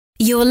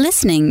You're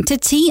listening to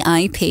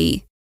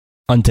TIP.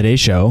 On today's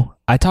show,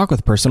 I talk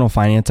with personal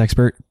finance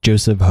expert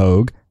Joseph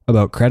Hogue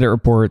about credit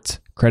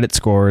reports, credit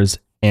scores,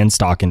 and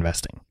stock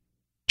investing.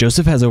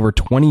 Joseph has over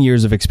 20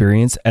 years of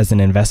experience as an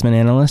investment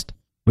analyst,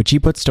 which he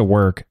puts to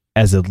work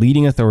as a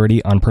leading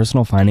authority on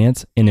personal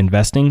finance and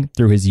investing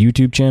through his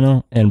YouTube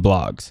channel and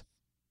blogs.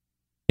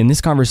 In this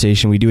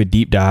conversation, we do a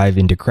deep dive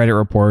into credit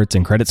reports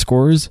and credit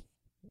scores.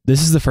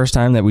 This is the first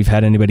time that we've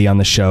had anybody on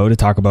the show to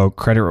talk about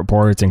credit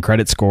reports and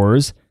credit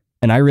scores,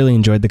 and I really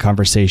enjoyed the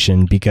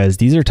conversation because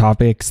these are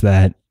topics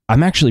that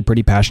I'm actually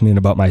pretty passionate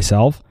about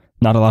myself.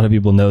 Not a lot of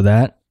people know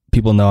that.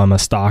 People know I'm a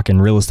stock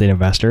and real estate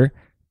investor,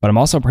 but I'm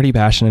also pretty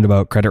passionate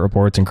about credit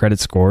reports and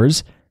credit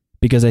scores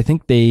because I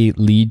think they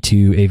lead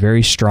to a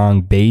very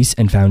strong base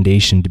and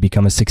foundation to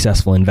become a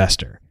successful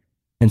investor.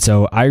 And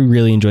so I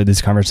really enjoyed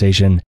this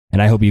conversation,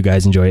 and I hope you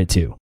guys enjoy it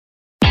too.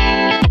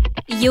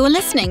 You're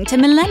listening to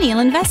Millennial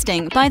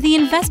Investing by the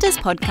Investors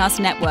Podcast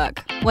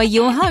Network, where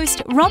your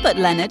host, Robert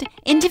Leonard,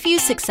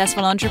 interviews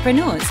successful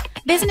entrepreneurs,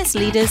 business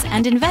leaders,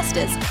 and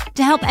investors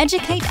to help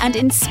educate and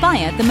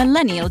inspire the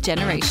millennial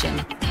generation.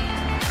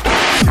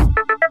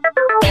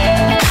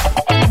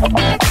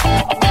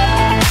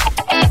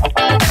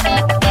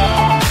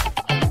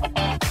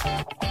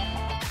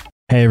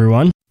 Hey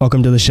everyone,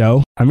 welcome to the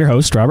show. I'm your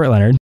host, Robert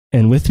Leonard,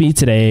 and with me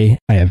today,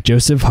 I have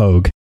Joseph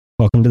Hogue.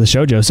 Welcome to the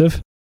show,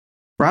 Joseph.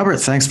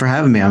 Robert, thanks for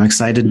having me. I'm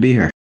excited to be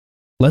here.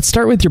 Let's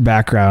start with your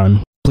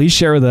background. Please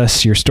share with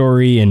us your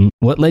story and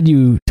what led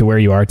you to where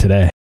you are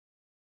today.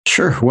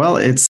 Sure. Well,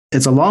 it's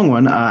a long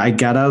one. I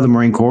got out of the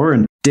Marine Corps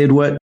and did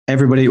what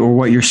everybody or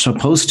what you're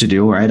supposed to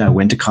do, right? I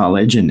went to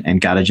college and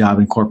got a job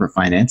in corporate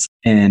finance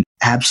and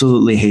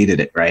absolutely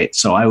hated it, right?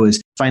 So I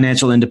was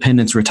financial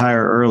independence,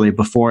 retire early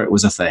before it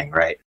was a thing,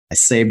 right? I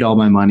saved all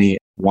my money,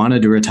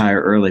 wanted to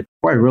retire early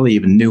before I really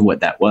even knew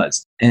what that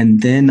was.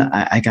 And then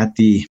I got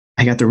the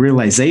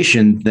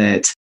realization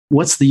that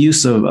what's the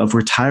use of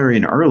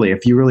retiring early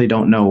if you really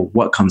don't know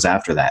what comes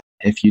after that,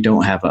 if you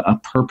don't have a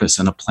purpose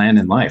and a plan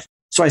in life.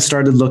 So I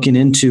started looking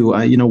into,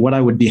 what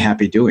I would be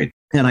happy doing.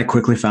 And I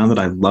quickly found that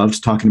I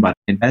loved talking about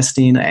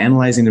investing,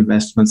 analyzing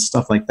investments,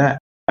 stuff like that.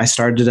 I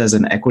started as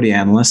an equity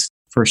analyst,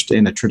 first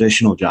in a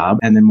traditional job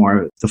and then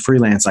more the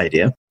freelance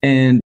idea.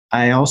 And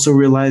I also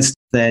realized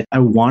that I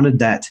wanted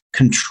that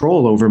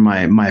control over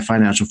my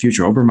financial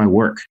future, over my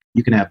work.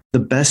 You can have the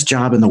best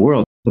job in the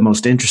world, the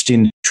most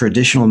interesting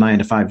traditional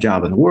 9-to-5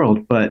 job in the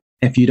world. But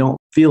if you don't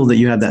feel that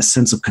you have that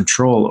sense of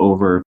control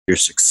over your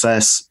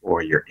success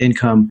or your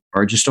income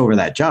or just over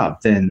that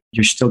job, then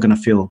you're still going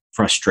to feel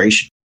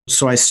frustration.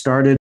 So I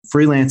started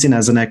freelancing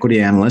as an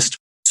equity analyst,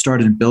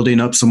 started building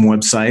up some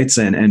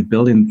websites and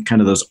building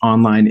kind of those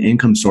online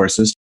income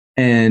sources,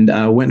 and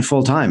went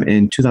full time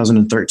in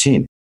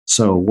 2013.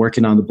 So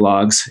working on the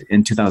blogs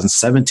in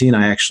 2017,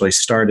 I actually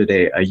started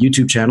a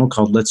YouTube channel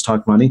called Let's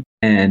Talk Money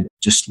and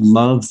just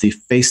love the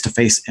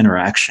face-to-face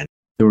interaction,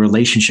 the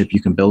relationship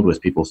you can build with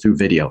people through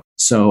video.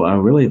 So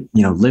really,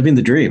 living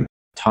the dream,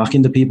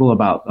 talking to people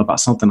about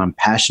something I'm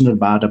passionate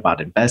about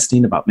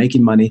investing, about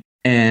making money,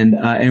 and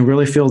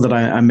really feel that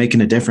I'm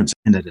making a difference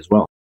in it as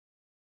well.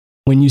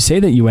 When you say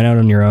that you went out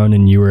on your own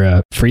and you were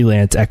a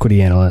freelance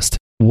equity analyst,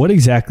 what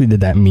exactly did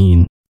that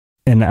mean?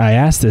 And I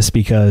ask this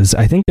because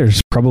I think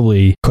there's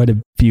probably quite a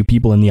few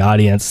people in the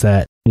audience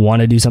that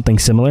want to do something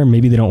similar.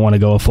 Maybe they don't want to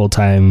go a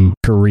full-time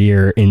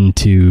career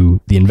into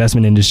the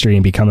investment industry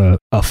and become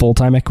a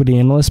full-time equity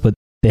analyst, but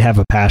they have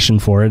a passion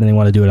for it and they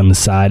want to do it on the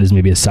side as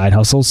maybe a side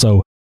hustle.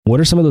 So what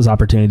are some of those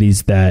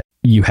opportunities that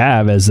you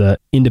have as an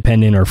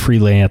independent or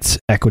freelance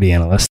equity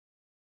analyst?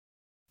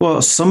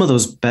 Well, some of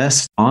those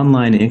best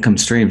online income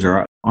streams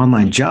or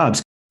online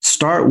jobs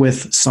start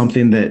with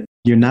something that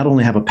you not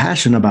only have a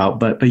passion about,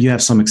 but you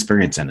have some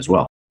experience in as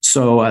well.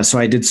 So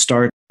I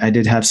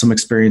did have some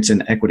experience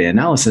in equity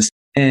analysis,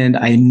 and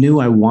I knew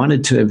I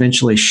wanted to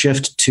eventually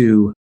shift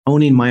to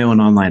owning my own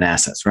online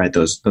assets, right?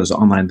 Those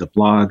online, the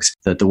blogs,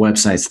 the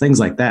websites, things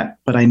like that.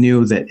 But I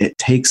knew that it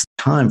takes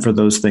time for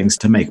those things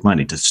to make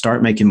money, to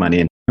start making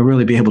money and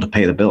really be able to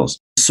pay the bills.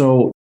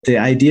 So the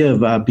idea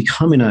of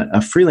becoming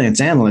a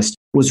freelance analyst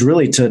was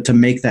really to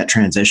make that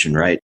transition,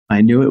 right? I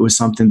knew it was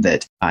something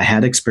that I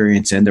had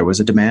experience in, there was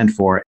a demand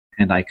for it,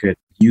 and I could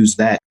use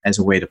that as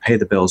a way to pay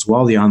the bills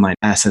while the online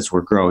assets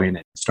were growing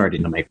and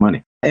starting to make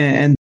money.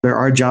 And there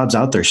are jobs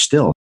out there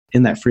still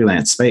in that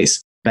freelance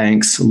space.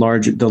 Banks,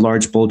 the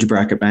large bulge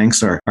bracket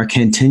banks are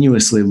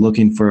continuously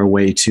looking for a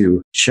way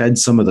to shed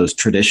some of those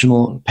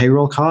traditional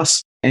payroll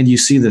costs. And you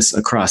see this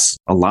across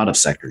a lot of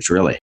sectors,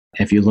 really.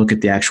 If you look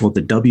at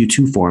the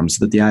W-2 forms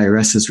that the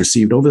IRS has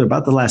received over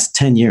about the last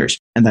 10 years,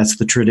 and that's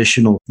the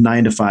traditional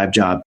 9-to-5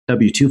 job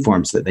W-2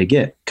 forms that they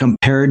get,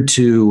 compared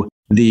to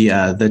the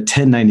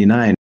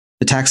 1099,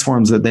 the tax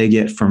forms that they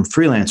get from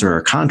freelancer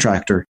or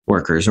contractor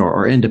workers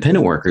or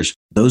independent workers,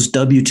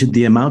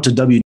 the amount of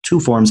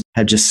W-2 forms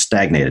have just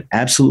stagnated,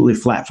 absolutely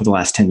flat for the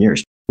last 10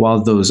 years.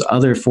 While those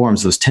other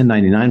forms, those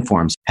 1099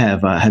 forms,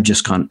 have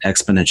just gone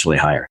exponentially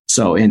higher.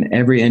 So in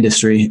every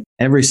industry,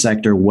 every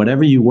sector,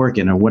 whatever you work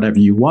in or whatever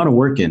you want to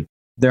work in,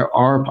 there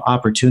are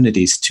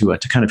opportunities to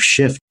kind of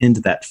shift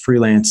into that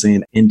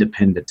freelancing,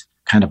 independent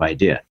kind of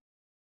idea.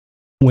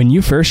 When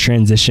you first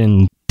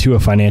transitioned to a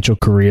financial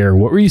career,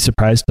 what were you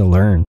surprised to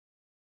learn?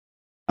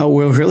 Oh,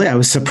 well, really, I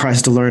was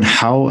surprised to learn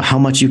how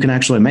much you can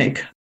actually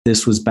make.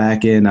 This was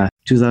back in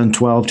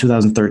 2012,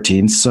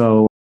 2013.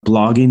 So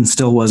blogging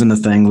still wasn't a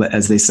thing,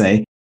 as they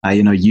say.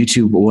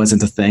 YouTube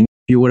wasn't a thing.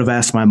 If you would have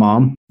asked my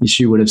mom,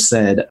 she would have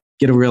said,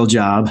 get a real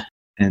job,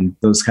 and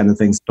those kind of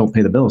things don't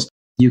pay the bills.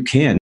 You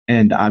can.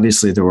 And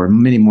obviously there were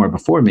many more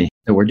before me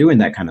that were doing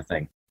that kind of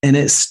thing. And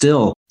it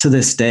still, to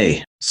this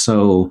day,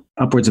 so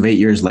upwards of 8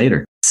 years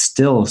later,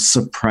 still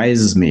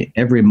surprises me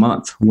every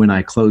month when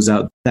I close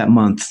out that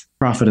month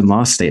profit and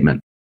loss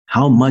statement,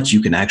 how much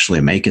you can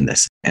actually make in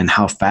this and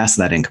how fast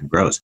that income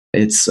grows.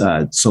 It's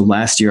so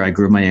last year I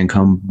grew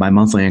my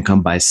monthly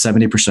income by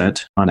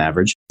 70% on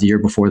average. The year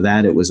before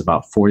that, it was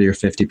about 40 or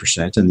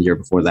 50%. And the year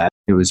before that,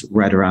 it was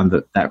right around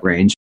that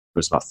range. It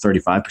was about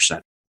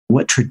 35%.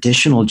 What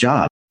traditional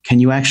job can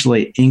you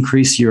actually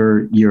increase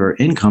your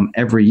income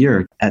every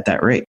year at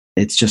that rate?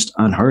 It's just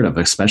unheard of,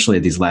 especially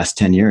these last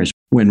 10 years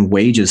when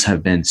wages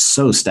have been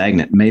so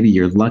stagnant. Maybe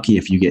you're lucky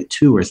if you get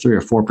 2 or 3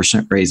 or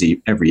 4% raise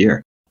every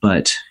year.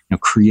 But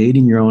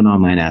creating your own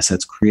online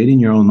assets, creating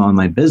your own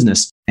online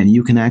business, and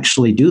you can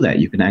actually do that.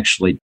 You can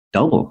actually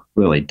double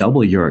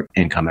your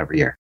income every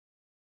year.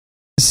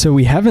 So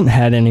we haven't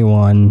had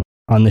anyone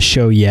on the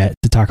show yet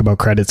to talk about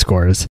credit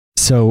scores.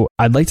 So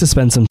I'd like to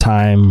spend some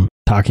time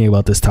talking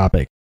about this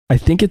topic. I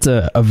think it's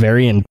a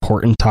very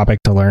important topic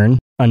to learn,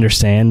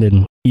 understand,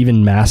 and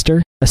even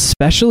master,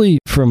 especially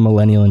for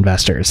millennial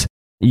investors.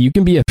 You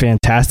can be a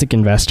fantastic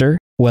investor,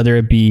 whether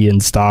it be in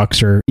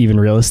stocks or even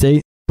real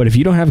estate, but if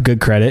you don't have good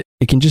credit,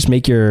 it can just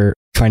make your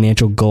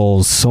financial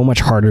goals so much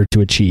harder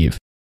to achieve.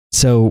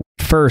 So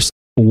first,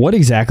 what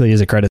exactly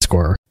is a credit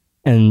score?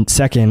 And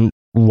second,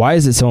 why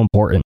is it so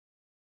important?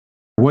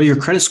 Well, your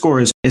credit score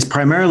is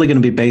primarily going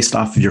to be based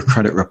off of your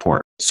credit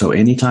report. So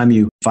anytime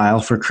you file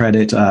for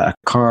credit, a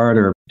card,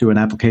 or do an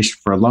application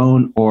for a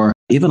loan, or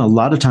even a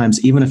lot of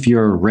times, even if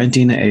you're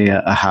renting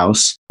a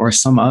house or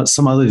some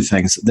other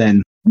things,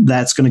 then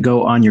that's going to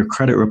go on your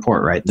credit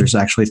report, right? There's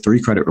actually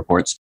 3 credit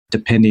reports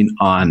depending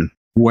on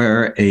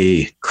where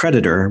a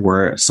creditor,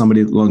 where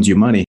somebody loans you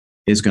money,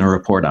 is going to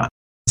report on.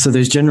 So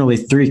there's generally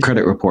 3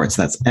 credit reports.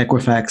 That's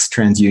Equifax,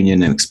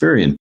 TransUnion, and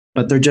Experian.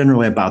 But they're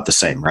generally about the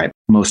same, right?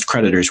 Most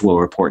creditors will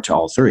report to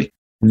all 3.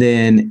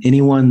 Then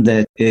anyone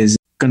that is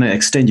going to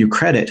extend you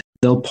credit,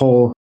 they'll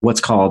pull what's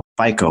called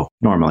FICO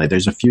normally.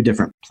 There's a few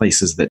different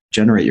places that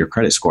generate your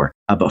credit score,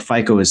 but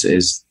FICO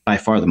is by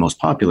far the most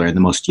popular and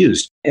the most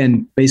used.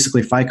 And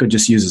basically FICO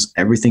just uses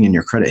everything in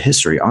your credit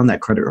history on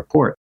that credit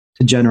report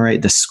to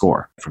generate the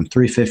score from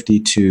 350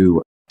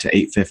 to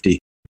 850.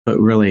 But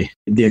really,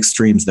 the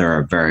extremes there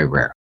are very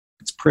rare.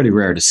 It's pretty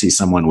rare to see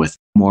someone with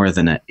more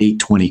than an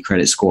 820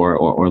 credit score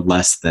or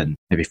less than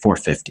maybe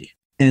 450.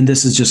 And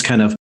this is just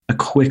kind of a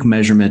quick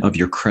measurement of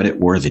your credit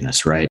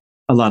worthiness, right?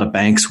 A lot of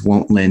banks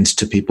won't lend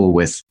to people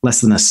with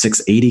less than a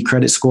 680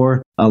 credit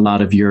score. A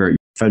lot of your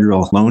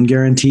federal loan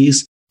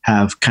guarantees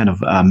have kind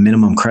of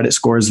minimum credit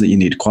scores that you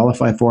need to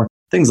qualify for,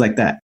 things like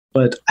that.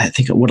 But I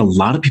think what a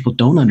lot of people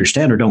don't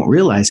understand or don't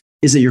realize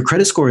is that your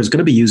credit score is going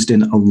to be used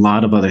in a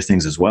lot of other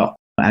things as well.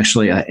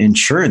 Actually,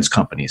 insurance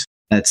companies,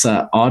 that's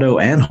auto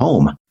and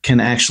home, can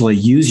actually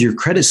use your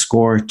credit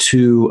score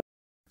to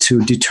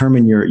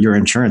determine your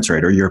insurance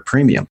rate or your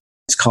premium.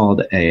 It's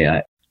called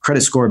a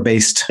credit score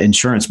based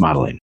insurance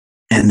modeling.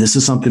 And this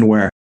is something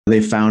where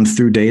they found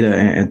through data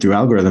and through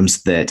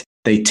algorithms that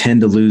they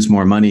tend to lose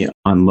more money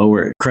on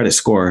lower credit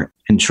score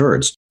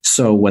insureds.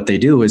 So what they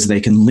do is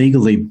they can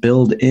legally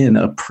build in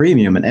a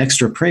premium, an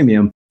extra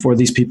premium for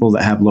these people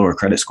that have lower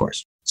credit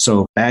scores.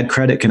 So bad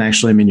credit can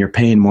actually mean you're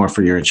paying more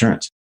for your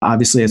insurance.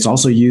 Obviously, it's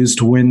also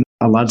used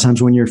a lot of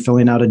times when you're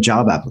filling out a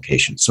job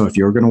application. So if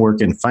you're going to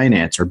work in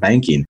finance or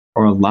banking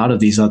or a lot of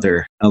these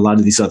other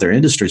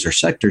industries or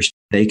sectors,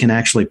 they can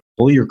actually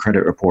pull your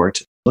credit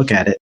report, look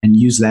at it, and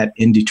use that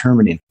in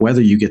determining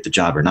whether you get the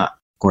job or not.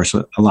 Of course,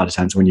 a lot of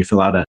times when you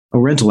fill out a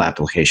rental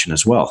application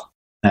as well,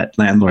 that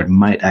landlord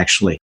might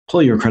actually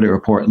pull your credit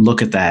report,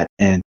 look at that,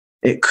 and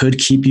it could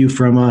keep you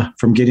from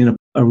getting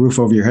a roof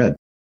over your head.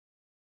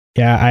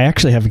 Yeah, I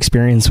actually have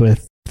experience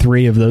with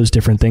 3 of those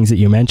different things that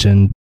you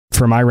mentioned.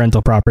 For my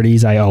rental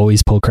properties, I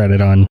always pull credit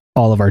on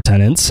all of our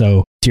tenants.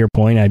 So to your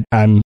point,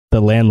 I'm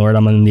the landlord.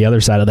 I'm on the other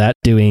side of that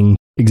doing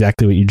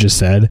exactly what you just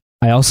said.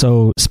 I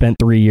also spent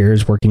 3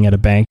 years working at a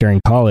bank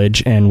during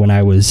college. And when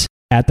I was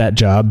at that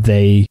job,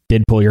 they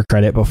did pull your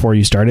credit before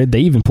you started. They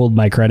even pulled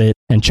my credit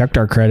and checked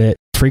our credit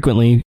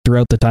frequently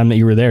throughout the time that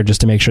you were there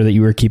just to make sure that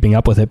you were keeping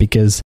up with it.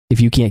 Because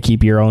if you can't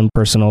keep your own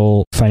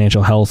personal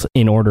financial health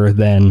in order,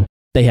 then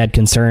they had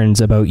concerns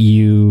about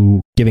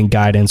you giving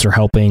guidance or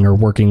helping or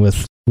working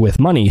with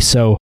money.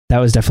 So that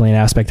was definitely an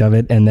aspect of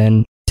it. And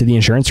then to the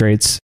insurance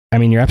rates, I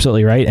mean, you're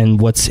absolutely right.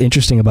 And what's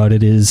interesting about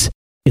it is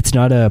it's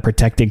not a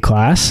protected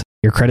class.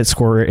 Your credit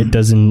score,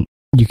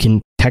 you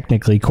can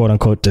technically, quote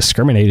unquote,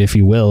 discriminate, if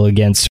you will,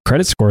 against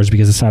credit scores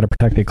because it's not a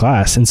protected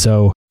class. And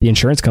so the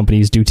insurance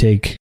companies do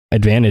take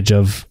advantage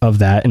of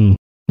that and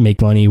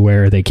make money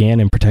where they can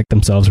and protect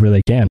themselves where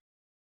they can.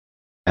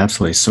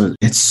 Absolutely. So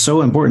it's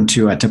so important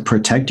to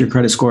protect your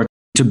credit score,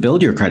 to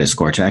build your credit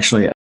score, to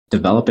actually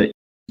develop it,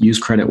 use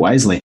credit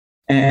wisely.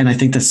 And I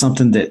think that's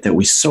something that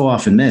we so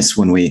often miss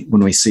when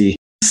we see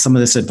some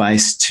of this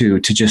advice to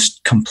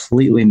just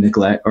completely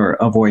neglect or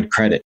avoid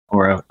credit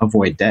or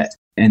avoid debt.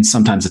 And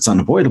sometimes it's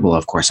unavoidable,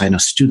 of course. I know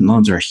student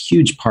loans are a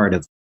huge part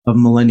of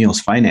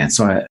millennials' finance.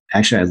 So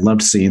I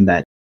loved seeing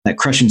that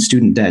Crushing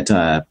Student Debt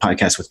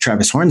podcast with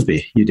Travis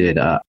Hornsby you did,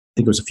 I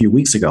think it was a few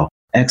weeks ago.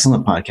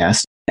 Excellent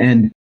podcast.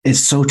 And it's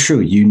so true.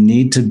 You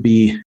need to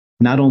be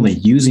not only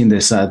using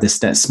this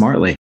debt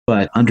smartly,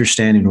 but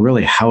understanding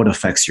really how it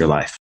affects your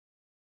life.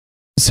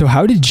 So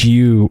how did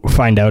you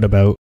find out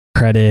about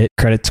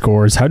credit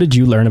scores? How did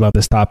you learn about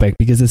this topic?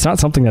 Because it's not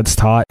something that's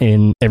taught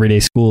in everyday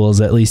schools,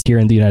 at least here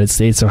in the United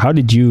States. So how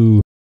did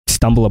you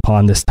stumble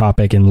upon this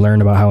topic and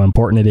learn about how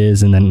important it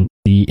is and then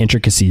the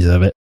intricacies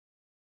of it?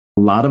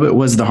 A lot of it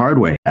was the hard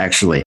way,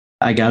 actually.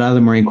 I got out of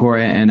the Marine Corps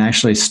and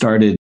actually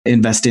started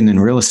investing in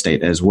real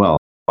estate as well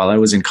while I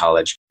was in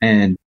college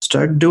and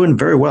started doing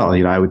very well.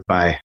 I would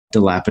buy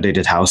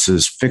dilapidated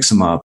houses, fix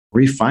them up,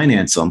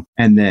 refinance them,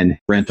 and then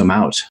rent them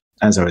out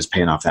as I was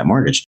paying off that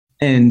mortgage.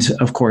 And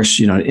of course,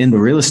 in the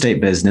real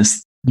estate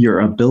business, your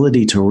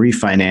ability to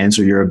refinance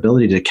or your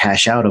ability to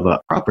cash out of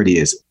a property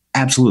is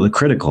absolutely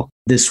critical.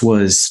 This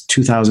was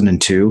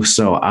 2002.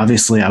 So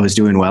obviously I was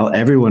doing well.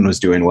 Everyone was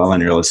doing well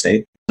in real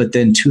estate. But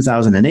then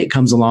 2008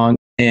 comes along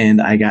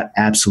and I got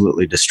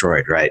absolutely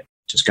destroyed, right?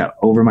 Just got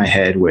over my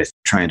head with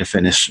trying to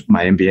finish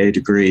my MBA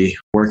degree,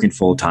 working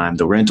full time.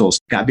 The rentals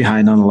got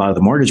behind on a lot of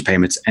the mortgage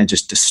payments and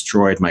just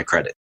destroyed my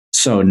credit.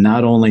 So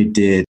not only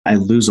did I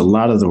lose a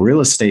lot of the real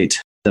estate,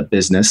 the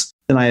business,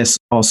 then I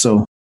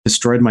also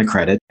destroyed my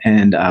credit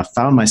and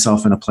found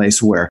myself in a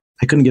place where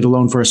I couldn't get a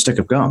loan for a stick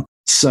of gum.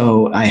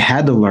 So I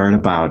had to learn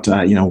about,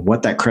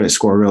 what that credit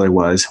score really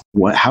was,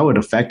 how it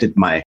affected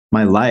my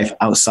life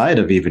outside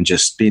of even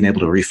just being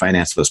able to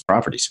refinance those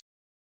properties.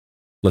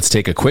 Let's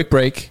take a quick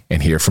break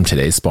and hear from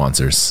today's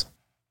sponsors.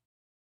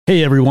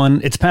 Hey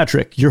everyone, it's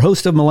Patrick, your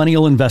host of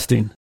Millennial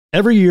Investing.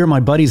 Every year, my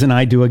buddies and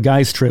I do a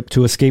guy's trip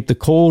to escape the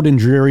cold and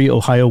dreary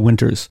Ohio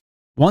winters.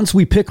 Once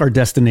we pick our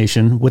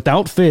destination,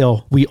 without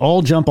fail, we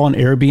all jump on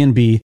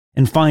Airbnb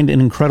and find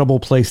an incredible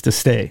place to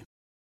stay.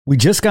 We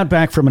just got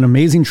back from an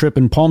amazing trip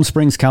in Palm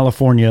Springs,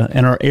 California,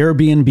 and our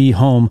Airbnb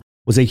home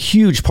was a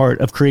huge part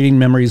of creating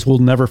memories we'll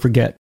never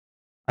forget.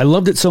 I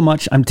loved it so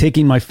much, I'm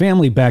taking my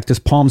family back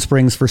to Palm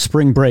Springs for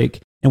spring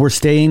break, and we're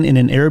staying in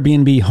an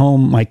Airbnb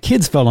home my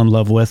kids fell in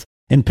love with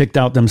and picked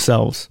out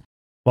themselves.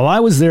 While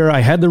I was there, I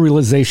had the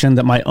realization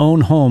that my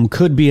own home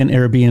could be an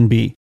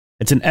Airbnb.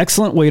 It's an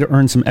excellent way to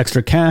earn some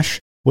extra cash,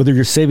 whether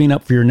you're saving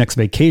up for your next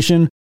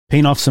vacation,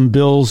 paying off some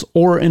bills,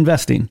 or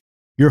investing.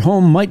 Your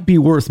home might be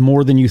worth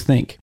more than you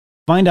think.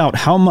 Find out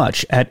how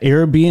much at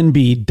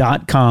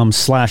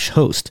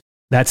airbnb.com/host.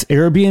 That's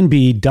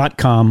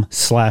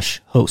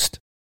airbnb.com/host.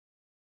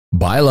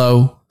 Buy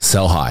low,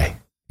 sell high.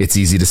 It's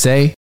easy to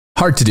say,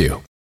 hard to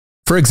do.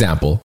 For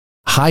example,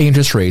 high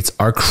interest rates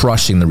are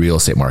crushing the real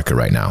estate market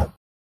right now.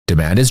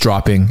 Demand is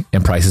dropping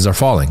and prices are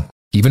falling,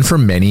 even for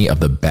many of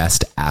the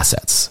best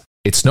assets.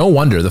 It's no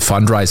wonder the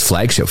Fundrise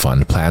flagship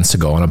fund plans to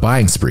go on a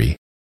buying spree,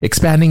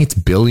 expanding its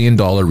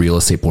billion-dollar real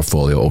estate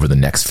portfolio over the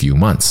next few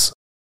months.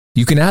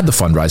 You can add the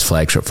Fundrise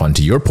flagship fund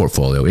to your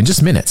portfolio in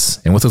just minutes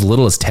and with as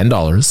little as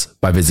 $10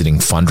 by visiting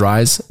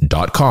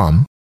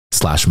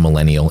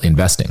fundrise.com/millennial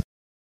investing.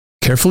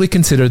 Carefully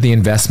consider the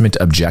investment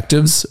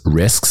objectives,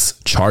 risks,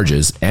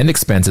 charges, and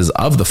expenses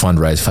of the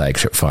Fundrise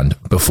flagship fund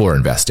before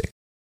investing.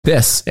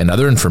 This and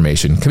other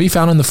information can be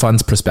found in the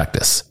fund's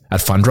prospectus at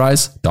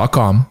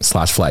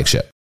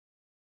fundrise.com/flagship.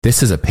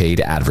 This is a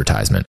paid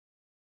advertisement.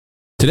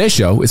 Today's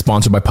show is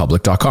sponsored by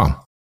public.com.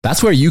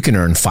 That's where you can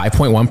earn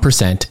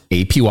 5.1%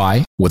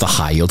 APY with a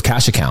high yield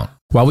cash account.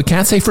 While we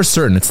can't say for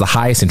certain it's the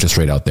highest interest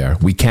rate out there,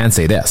 we can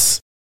say this.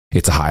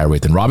 It's a higher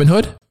rate than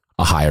Robinhood,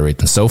 a higher rate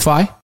than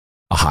SoFi,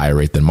 a higher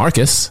rate than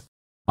Marcus,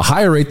 a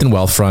higher rate than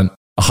Wealthfront,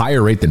 a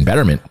higher rate than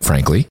Betterment,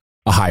 frankly,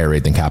 a higher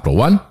rate than Capital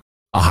One,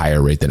 a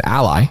higher rate than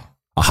Ally,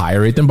 a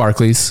higher rate than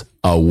Barclays,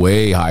 a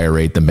way higher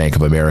rate than Bank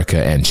of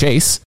America and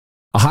Chase,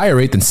 a higher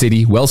rate than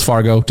Citi, Wells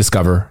Fargo,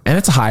 Discover, and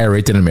it's a higher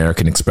rate than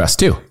American Express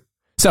too.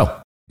 So,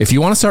 if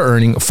you want to start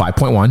earning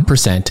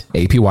 5.1%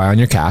 APY on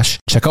your cash,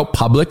 check out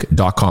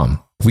public.com.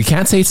 We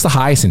can't say it's the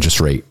highest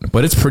interest rate,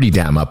 but it's pretty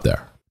damn up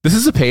there. This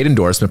is a paid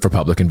endorsement for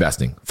public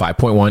investing,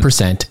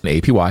 5.1%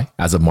 APY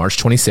as of March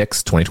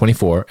 26,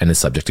 2024, and is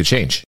subject to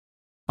change.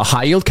 A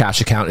high-yield cash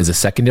account is a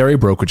secondary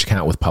brokerage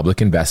account with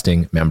public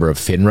investing, member of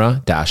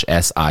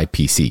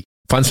FINRA-SIPC.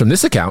 Funds from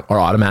this account are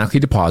automatically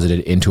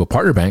deposited into a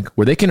partner bank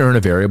where they can earn a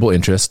variable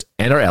interest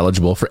and are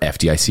eligible for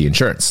FDIC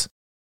insurance.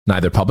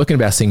 Neither public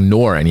investing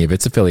nor any of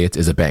its affiliates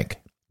is a bank.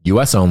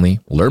 US only.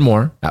 Learn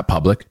more at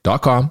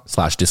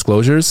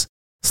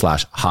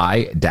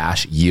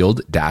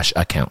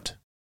public.com/disclosures/high-yield-account.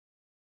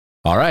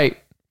 All right,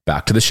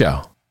 back to the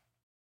show.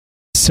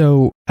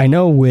 So I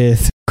know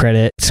with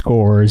credit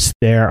scores,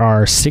 there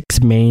are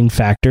 6 main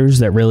factors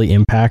that really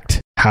impact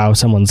how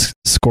someone's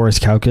score is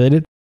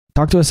calculated.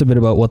 Talk to us a bit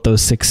about what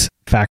those 6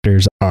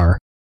 factors are.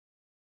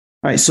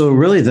 All right. So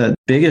really the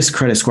biggest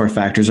credit score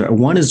factors are,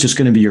 one is just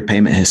going to be your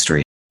payment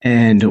history.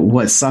 And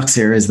what sucks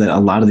here is that a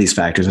lot of these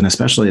factors, and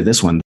especially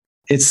this one,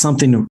 it's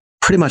something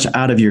pretty much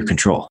out of your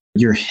control,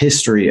 your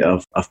history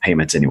of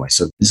payments anyway.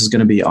 So this is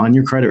going to be on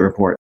your credit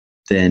report.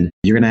 Then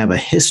you're going to have a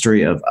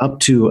history of up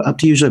to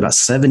usually about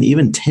 7,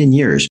 even 10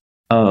 years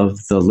of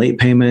the late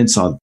payments,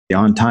 of the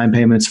on-time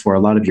payments for a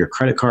lot of your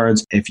credit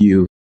cards. If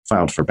you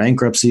filed for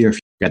bankruptcy or if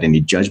you've got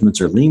any judgments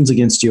or liens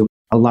against you,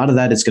 a lot of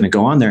that is going to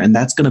go on there, and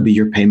that's going to be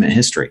your payment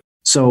history.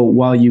 So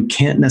while you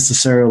can't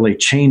necessarily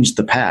change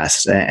the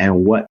past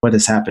and what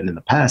has happened in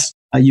the past,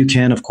 you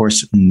can, of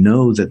course,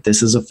 know that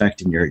this is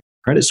affecting your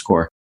credit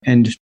score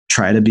and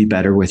try to be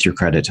better with your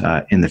credit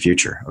in the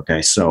future.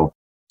 Okay, so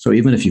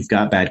even if you've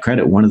got bad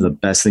credit, one of the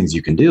best things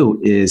you can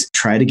do is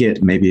try to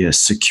get maybe a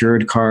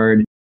secured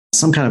card,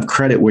 some kind of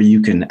credit where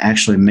you can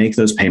actually make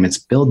those payments,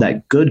 build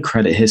that good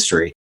credit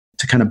history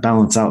to kind of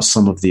balance out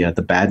some of the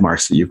bad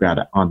marks that you've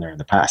got on there in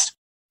the past.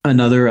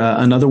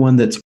 Another one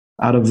that's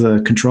out of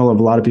the control of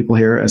a lot of people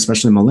here,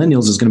 especially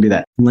millennials, is going to be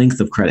that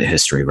length of credit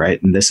history,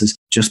 right? And this is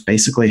just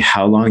basically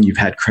how long you've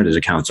had credit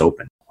accounts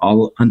open.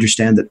 I'll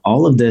understand that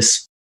all of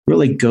this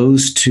really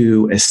goes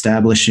to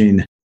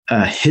establishing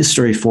a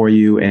history for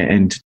you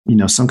and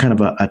some kind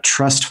of a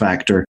trust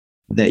factor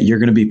that you're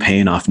going to be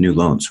paying off new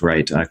loans,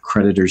 right?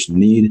 Creditors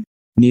need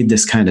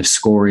this kind of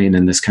scoring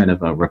and this kind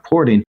of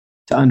reporting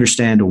to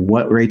understand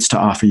what rates to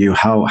offer you,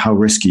 how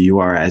risky you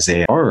are as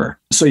a borrower.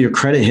 So your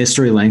credit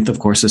history length, of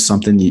course, is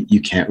something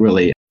you can't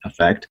really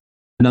affect.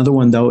 Another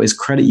one, though, is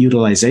credit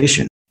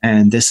utilization.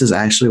 And this is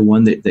actually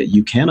one that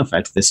you can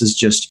affect. This is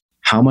just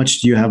how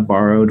much do you have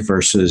borrowed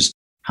versus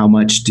how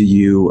much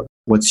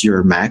what's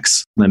your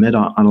max limit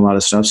on a lot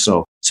of stuff.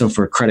 So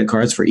for credit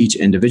cards, for each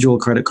individual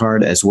credit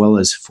card, as well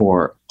as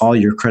for all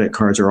your credit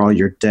cards or all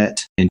your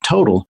debt in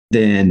total,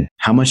 then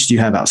how much do you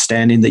have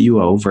outstanding that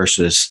you owe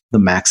versus the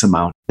max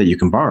amount that you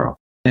can borrow?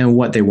 And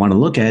what they want to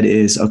look at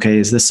is, okay,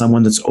 is this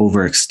someone that's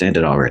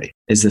overextended already?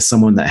 Is this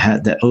someone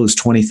that owes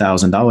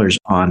 $20,000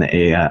 on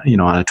a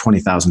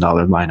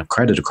 $20,000 line of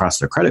credit across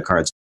their credit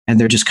cards, and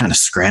they're just kind of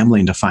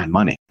scrambling to find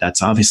money?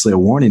 That's obviously a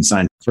warning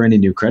sign for any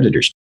new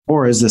creditors.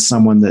 Or is this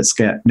someone that's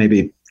got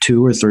maybe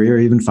 2 or 3 or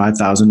even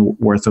 5,000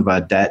 worth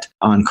of debt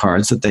on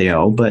cards that they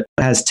owe, but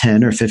has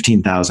 10 or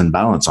 15,000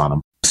 balance on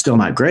them? Still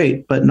not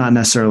great, but not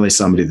necessarily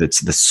somebody that's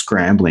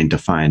scrambling to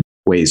find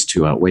ways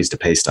to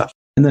pay stuff.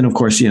 And then, of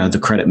course, the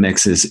credit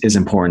mix is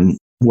important.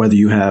 Whether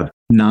you have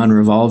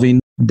non-revolving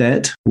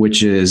debt,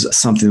 which is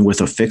something with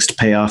a fixed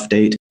payoff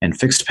date and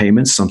fixed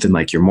payments, something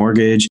like your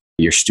mortgage,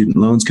 your student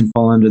loans can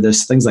fall under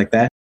this, things like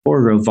that. Or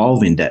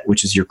revolving debt,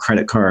 which is your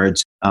credit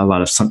cards.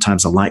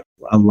 Sometimes a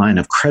line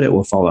of credit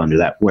will fall under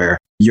that, where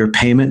your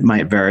payment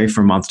might vary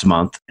from month to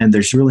month, and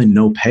there's really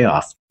no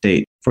payoff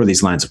date for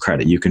these lines of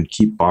credit. You can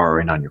keep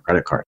borrowing on your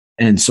credit card.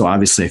 And so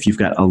obviously, if you've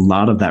got a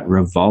lot of that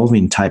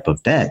revolving type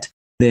of debt,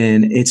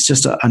 then it's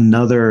just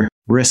another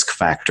risk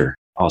factor,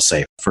 I'll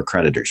say, for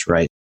creditors,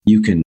 right?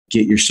 You can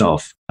get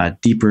yourself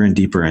deeper and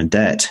deeper in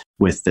debt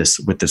with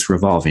this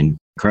revolving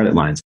credit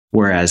lines.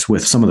 Whereas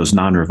with some of those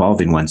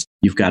non-revolving ones,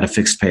 you've got a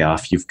fixed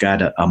payoff. You've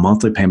got a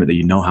monthly payment that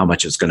you know how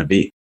much it's going to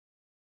be.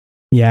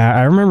 Yeah,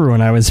 I remember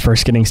when I was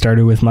first getting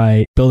started with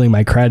building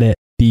my credit,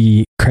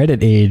 the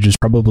credit age was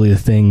probably the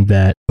thing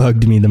that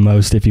bugged me the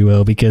most, if you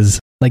will, because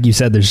like you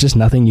said, there's just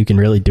nothing you can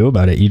really do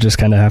about it. You just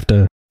kind of have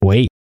to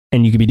wait,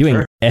 and you could be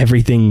doing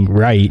everything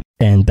right.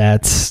 And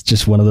that's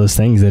just one of those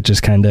things that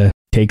just kind of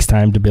takes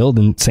time to build.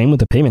 And same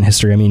with the payment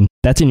history. I mean,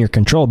 that's in your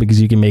control because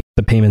you can make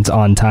the payments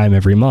on time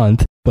every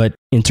month. But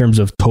in terms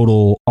of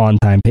total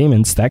on-time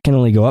payments, that can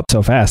only go up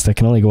so fast. That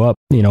can only go up,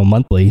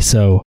 monthly.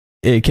 So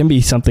it can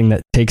be something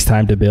that takes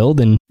time to build,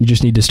 and you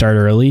just need to start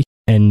early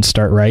and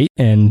start right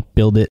and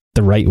build it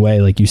the right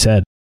way, like you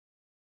said.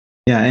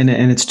 Yeah, and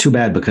it's too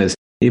bad because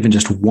even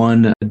just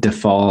one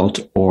default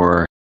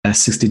or a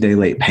 60-day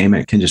late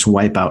payment can just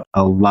wipe out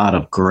a lot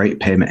of great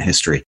payment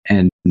history.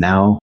 And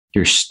now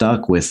you're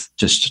stuck with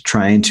just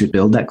trying to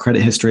build that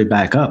credit history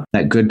back up,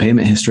 that good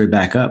payment history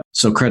back up.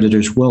 So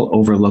creditors will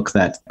overlook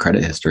that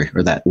credit history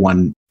or that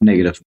one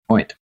negative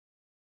point.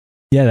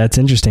 Yeah, that's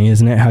interesting,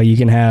 isn't it? How you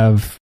can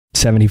have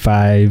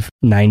 75,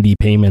 90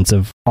 payments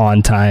of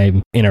on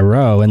time in a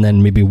row, and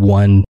then maybe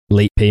one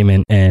late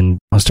payment and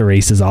almost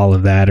erases all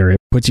of that, or it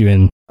puts you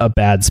in a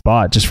bad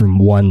spot just from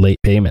one late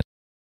payment.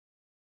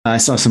 I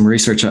saw some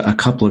research a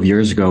couple of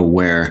years ago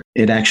where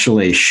it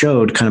actually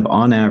showed kind of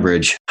on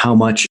average how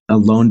much a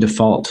loan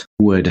default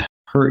would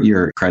hurt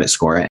your credit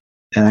score. It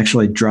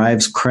actually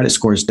drives credit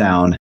scores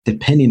down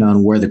depending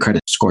on where the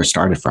credit score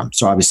started from.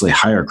 So obviously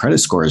higher credit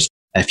scores,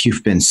 if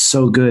you've been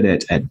so good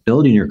at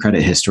building your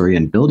credit history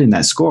and building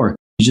that score,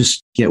 you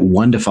just get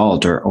one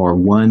default or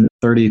one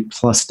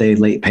 30+ day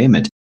late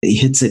payment. It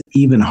hits it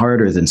even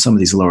harder than some of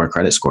these lower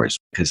credit scores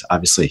because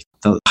obviously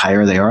the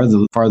higher they are,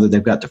 the farther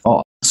they've got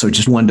default. So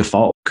just one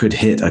default could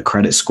hit a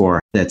credit score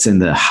that's in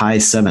the high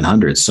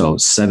 700s. So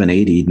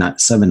 780,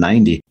 not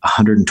 790,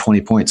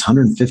 120 points,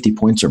 150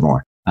 points or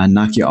more.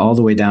 knock you all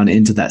the way down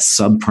into that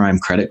subprime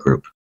credit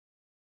group.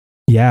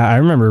 Yeah, I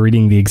remember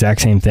reading the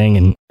exact same thing,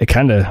 and it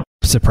kind of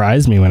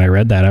surprised me when I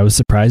read that. I was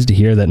surprised to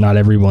hear that not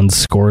everyone's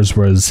scores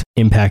was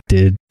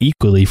impacted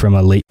equally from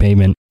a late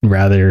payment.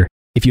 Rather,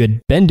 if you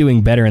had been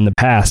doing better in the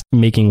past,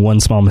 making one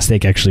small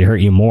mistake actually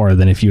hurt you more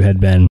than if you had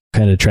been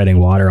kind of treading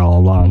water all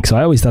along. So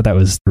I always thought that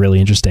was really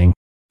interesting.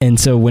 And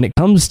so when it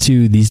comes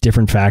to these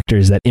different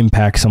factors that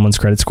impact someone's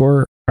credit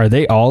score, are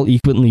they all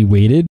equally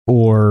weighted,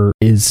 or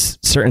is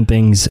certain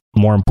things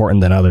more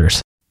important than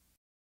others?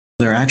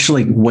 They're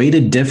actually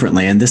weighted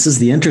differently. And this is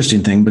the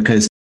interesting thing,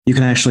 because you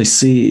can actually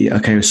see,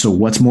 okay, so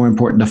what's more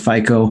important to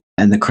FICO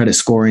and the credit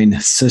scoring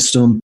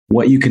system,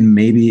 what you can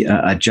maybe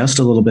adjust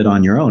a little bit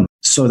on your own.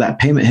 So that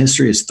payment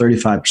history is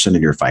 35%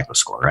 of your FICO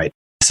score, right?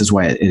 This is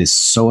why it is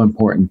so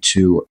important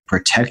to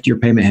protect your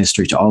payment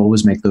history, to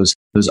always make those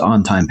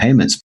on-time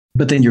payments.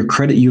 But then your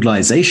credit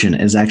utilization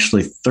is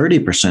actually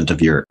 30%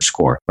 of your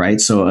score, right?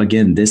 So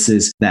again, this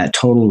is that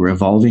total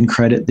revolving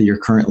credit that you're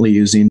currently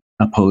using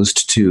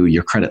opposed to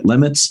your credit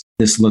limits.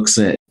 This looks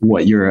at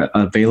what your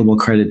available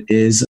credit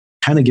is,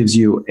 kind of gives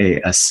you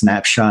a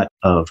snapshot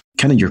of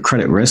kind of your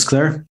credit risk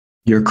there,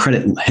 your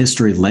credit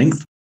history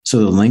length. So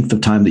the length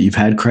of time that you've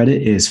had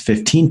credit is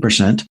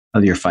 15%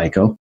 of your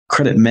FICO.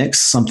 Credit mix,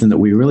 something that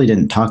we really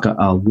didn't talk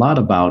a lot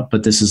about,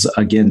 but this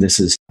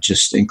is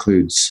just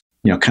includes,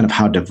 kind of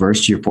how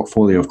diverse your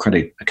portfolio of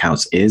credit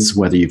accounts is,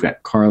 whether you've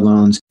got car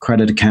loans,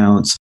 credit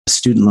accounts,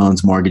 student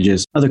loans,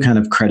 mortgages, other kind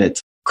of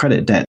credit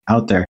debt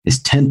out there is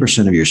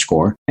 10% of your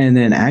score. And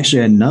then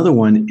actually another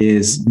one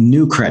is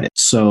new credit.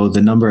 So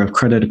the number of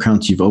credit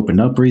accounts you've opened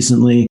up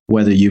recently,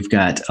 whether you've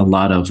got a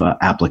lot of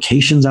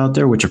applications out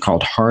there, which are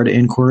called hard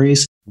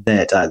inquiries,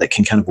 that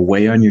can kind of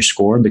weigh on your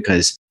score,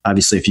 because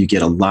obviously if you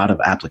get a lot of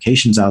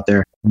applications out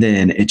there,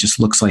 then it just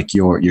looks like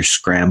you're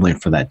scrambling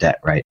for that debt,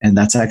 right? And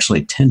that's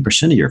actually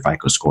 10% of your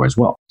FICO score as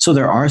well. So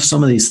there are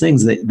some of these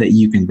things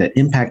that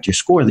impact your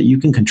score that you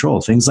can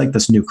control, things like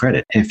this new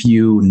credit. If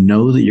you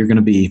know that you're going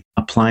to be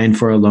applying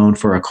for a loan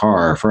for a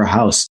car or for a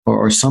house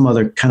or some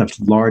other kind of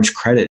large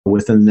credit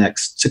within the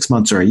next 6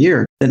 months or a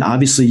year, then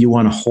obviously you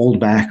want to hold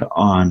back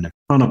on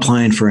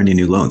applying for any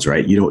new loans,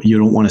 right? You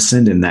don't want to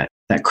send in that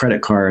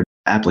credit card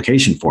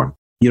application form.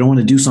 You don't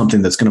want to do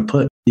something that's going to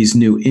put these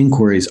new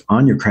inquiries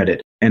on your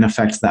credit and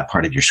affect that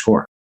part of your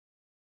score.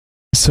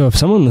 So if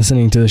someone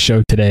listening to the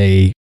show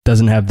today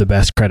doesn't have the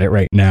best credit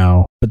right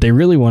now, but they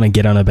really want to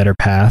get on a better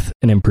path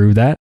and improve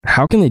that,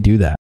 how can they do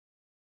that?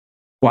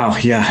 Wow.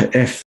 Yeah.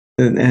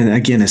 And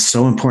again, it's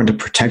so important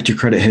to protect your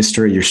credit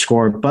history, your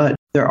score, but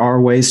there are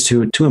ways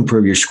to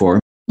improve your score.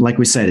 Like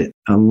we said,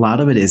 a lot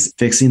of it is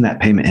fixing that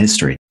payment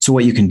history. So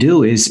what you can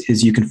do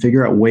is you can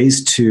figure out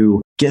ways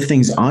to get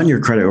things on your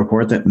credit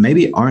report that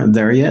maybe aren't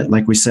there yet.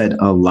 Like we said,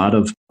 a lot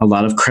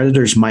of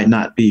creditors might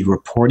not be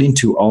reporting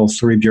to all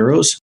three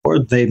bureaus, or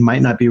they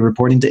might not be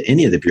reporting to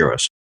any of the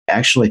bureaus.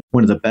 Actually,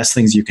 one of the best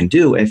things you can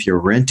do if you're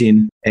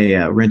renting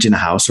a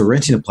house or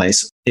renting a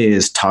place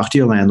is talk to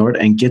your landlord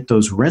and get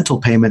those rental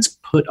payments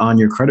put on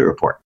your credit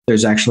report.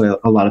 There's actually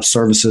a lot of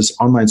services,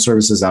 online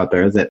services out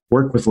there that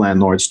work with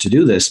landlords to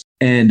do this.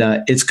 And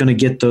it's going to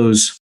get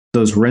those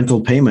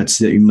rental payments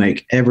that you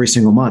make every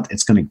single month.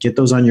 It's going to get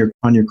those on your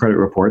credit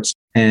reports.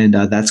 And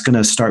that's going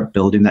to start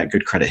building that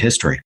good credit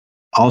history.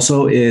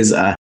 Also is,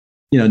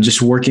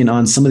 just working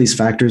on some of these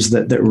factors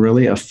that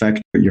really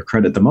affect your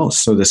credit the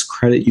most. So this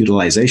credit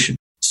utilization.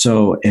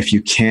 So if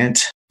you can't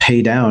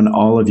pay down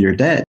all of your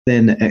debt,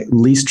 then at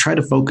least try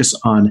to focus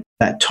on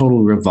that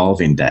total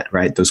revolving debt,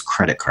 right? Those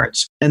credit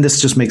cards. And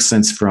this just makes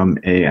sense from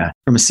a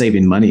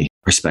saving money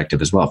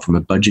perspective as well, from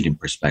a budgeting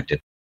perspective.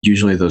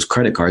 Usually those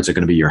credit cards are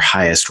going to be your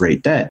highest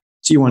rate debt.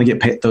 So you want to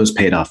get those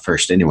paid off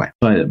first anyway.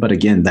 But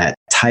again, that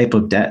type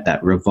of debt,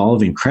 that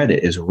revolving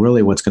credit is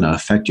really what's going to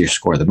affect your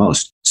score the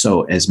most.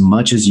 So as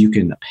much as you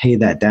can pay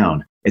that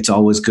down, it's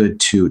always good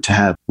to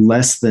have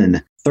less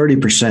than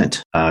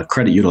 30%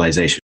 credit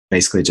utilization.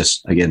 Basically,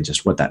 just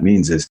what that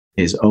means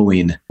is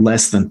owing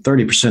less than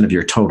 30% of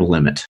your total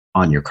limit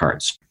on your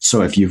cards.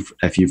 So if you've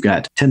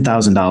got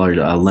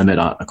 $10,000 limit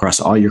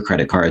across all your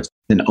credit cards,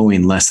 then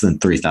owing less than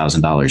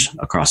 $3,000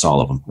 across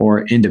all of them,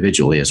 or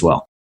individually as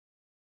well.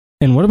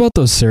 And what about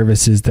those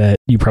services that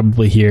you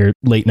probably hear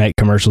late night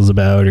commercials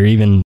about, or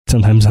even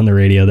sometimes on the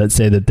radio, that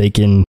say that they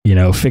can,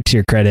 fix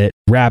your credit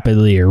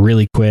rapidly or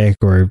really quick,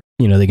 or,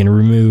 they can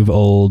remove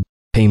old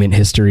payment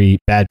history,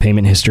 bad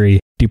payment history?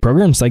 Do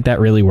programs like that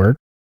really work?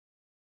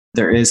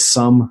 There is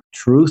some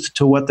truth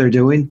to what they're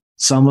doing.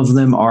 Some of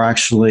them are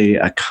actually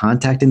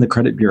contacting the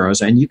credit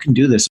bureaus, and you can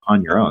do this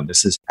on your own.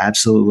 This is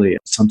absolutely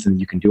something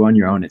you can do on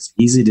your own. It's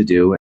easy to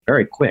do and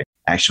very quick,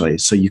 actually.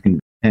 So you can,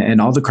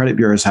 and all the credit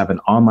bureaus have an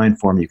online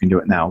form. You can do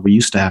it now. We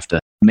used to have to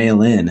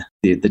mail in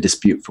the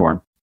dispute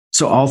form.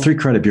 So all three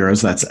credit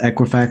bureaus, that's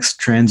Equifax,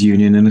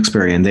 TransUnion, and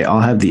Experian, they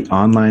all have the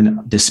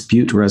online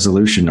dispute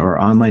resolution or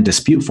online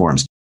dispute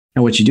forms.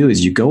 And what you do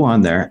is you go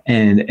on there,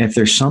 and if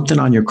there's something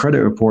on your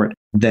credit report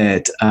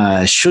that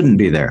shouldn't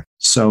be there,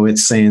 so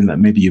it's saying that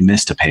maybe you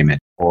missed a payment,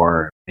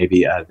 or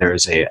maybe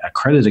there's a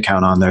credit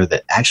account on there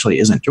that actually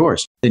isn't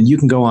yours, then you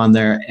can go on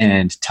there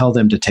and tell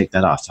them to take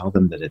that off, tell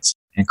them that it's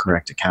an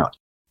incorrect account.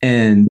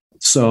 And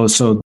so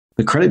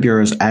the credit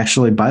bureaus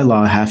actually by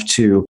law have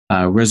to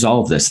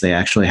resolve this. They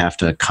actually have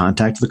to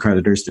contact the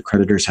creditors. The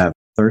creditors have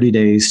 30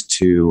 days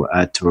to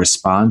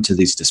respond to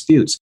these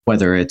disputes,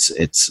 whether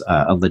it's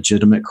a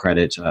legitimate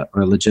credit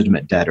or a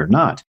legitimate debt or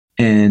not.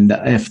 And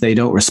if they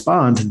don't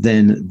respond,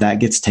 then that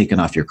gets taken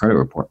off your credit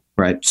report,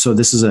 right? So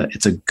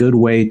it's a good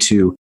way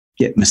to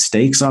get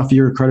mistakes off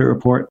your credit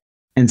report.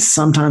 And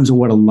sometimes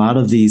what a lot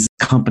of these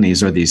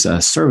companies or these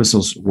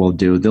services will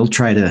do, they'll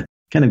try to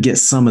kind of get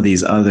some of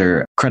these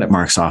other credit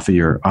marks off of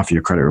your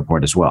credit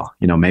report as well.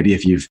 Maybe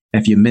if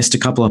you missed a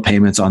couple of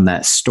payments on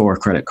that store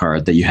credit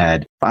card that you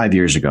had 5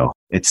 years ago,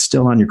 it's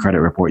still on your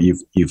credit report.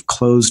 You've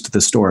closed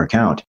the store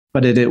account,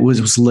 but it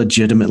was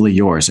legitimately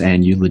yours,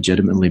 and you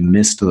legitimately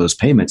missed those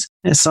payments.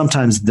 And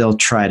sometimes they'll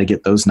try to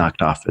get those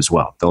knocked off as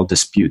well. They'll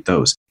dispute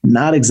those.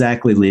 Not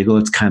exactly legal.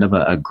 It's kind of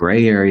a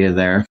gray area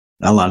there.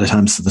 A lot of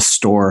times the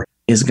store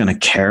isn't going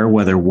to care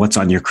whether what's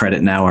on your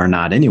credit now or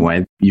not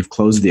anyway. You've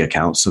closed the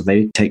account, so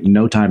they take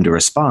no time to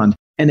respond,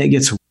 and it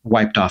gets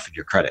wiped off of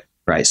your credit,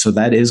 right? So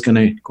that is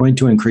going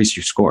to increase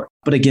your score.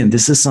 But again,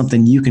 this is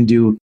something you can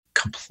do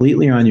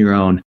completely on your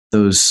own.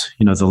 Those,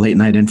 the late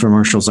night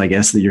infomercials, I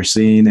guess, that you're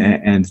seeing,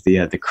 and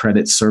the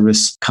credit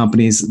service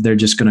companies, they're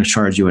just going to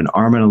charge you an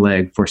arm and a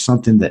leg for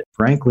something that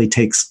frankly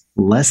takes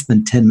less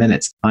than 10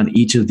 minutes on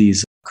each of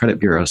these credit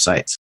bureau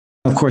sites.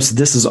 Of course,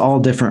 this is all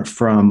different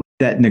from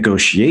debt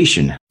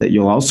negotiation that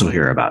you'll also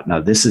hear about. Now,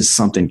 this is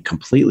something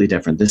completely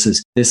different. This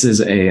is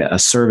a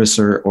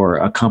servicer or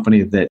a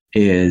company that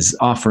is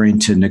offering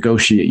to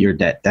negotiate your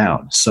debt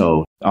down.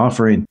 So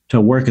offering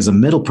to work as a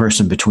middle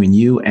person between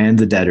you and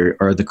the debtor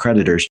or the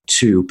creditors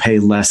to pay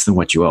less than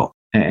what you owe.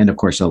 And of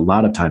course, a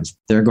lot of times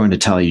they're going to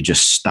tell you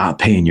just stop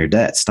paying your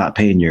debt, stop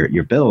paying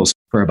your bills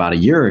for about a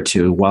year or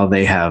two while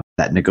they have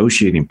that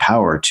negotiating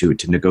power to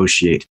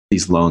negotiate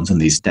these loans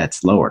and these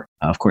debts lower.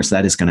 Of course,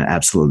 that is going to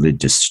absolutely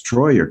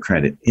destroy your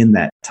credit in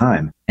that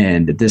time.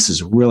 And this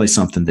is really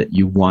something that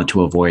you want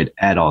to avoid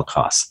at all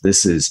costs.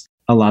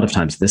 A lot of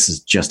times, this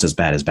is just as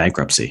bad as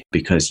bankruptcy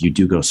because you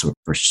do go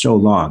for so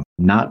long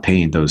not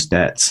paying those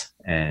debts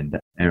and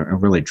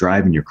really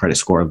driving your credit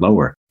score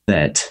lower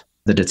that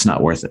it's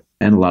not worth it.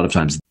 And a lot of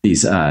times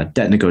these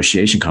debt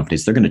negotiation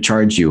companies, they're going to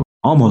charge you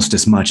almost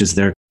as much as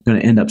they're going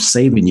to end up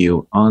saving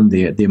you on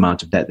the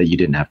amount of debt that you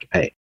didn't have to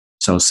pay.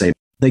 So say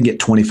they get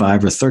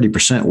 25 or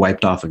 30%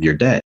 wiped off of your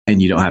debt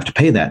and you don't have to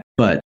pay that,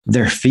 but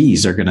their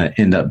fees are going to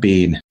end up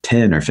being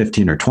 10 or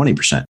 15 or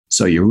 20%.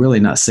 So you're really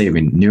not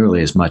saving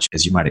nearly as much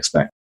as you might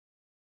expect.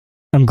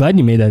 I'm glad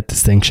you made that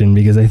distinction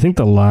because I think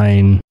the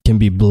line can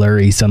be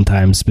blurry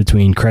sometimes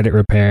between credit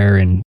repair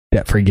and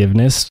debt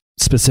forgiveness,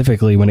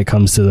 specifically when it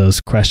comes to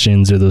those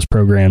questions or those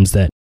programs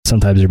that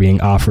sometimes are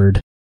being offered.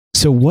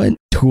 So what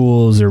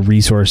tools or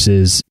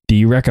resources do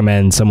you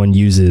recommend someone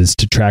uses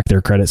to track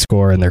their credit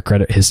score and their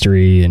credit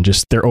history and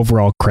just their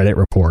overall credit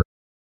report?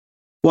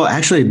 Well,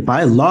 actually,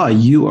 by law,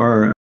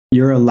 you're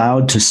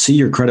allowed to see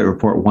your credit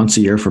report once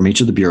a year from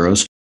each of the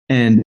bureaus.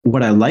 And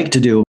what I like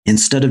to do,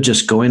 instead of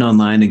just going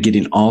online and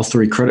getting all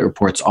 3 credit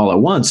reports all at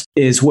once,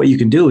 is what you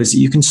can do is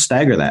you can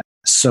stagger that.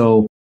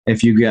 So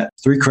if you've got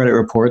 3 credit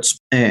reports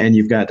and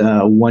you've got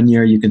 1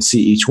 year, you can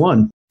see each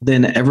one,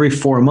 then every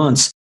 4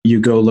 months, you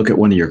go look at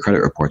one of your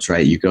credit reports,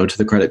 right? You go to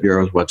the credit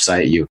bureau's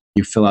website, you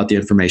fill out the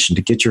information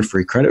to get your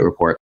free credit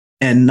report.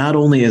 And not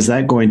only is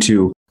that going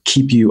to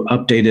keep you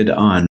updated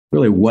on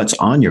really what's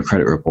on your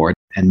credit report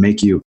and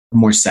make you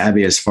more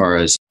savvy as far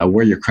as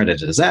where your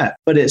credit is at,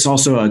 but it's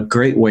also a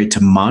great way to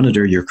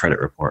monitor your credit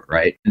report,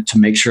 right? And to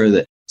make sure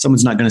that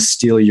someone's not going to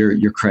steal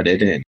your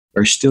credit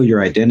or steal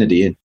your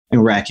identity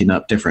and racking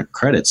up different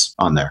credits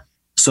on there.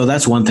 So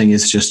that's one thing,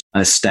 is just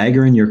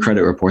staggering your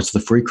credit reports, the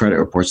free credit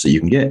reports that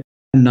you can get.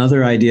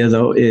 Another idea,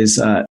 though, is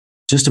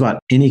just about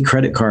any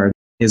credit card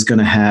is going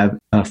to have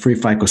a free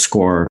FICO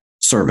score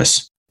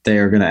service. They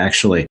are going to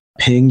actually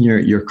ping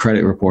your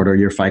credit report or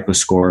your FICO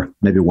score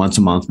maybe once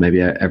a month, maybe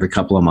every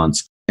couple of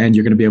months, and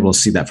you're going to be able to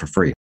see that for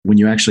free. When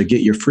you actually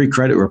get your free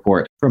credit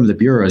report from the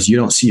bureaus, you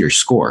don't see your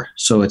score.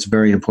 So it's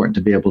very important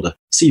to be able to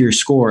see your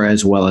score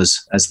as well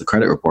as the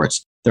credit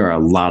reports. There are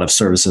a lot of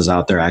services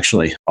out there.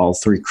 Actually, all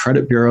 3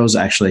 credit bureaus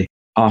actually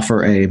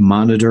offer a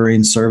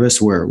monitoring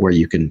service where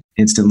you can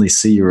instantly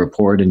see your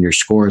report and your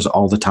scores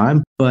all the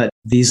time. But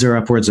these are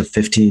upwards of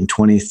 $15,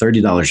 $20,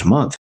 $30 a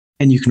month.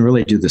 And you can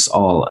really do this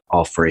all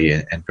free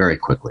and very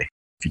quickly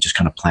if you just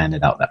kind of plan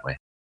it out that way.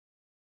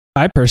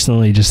 I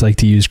personally just like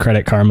to use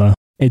Credit Karma.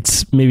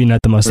 It's maybe not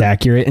the most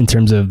accurate in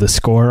terms of the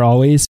score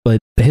always, but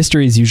the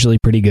history is usually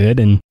pretty good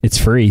and it's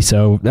free.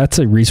 So that's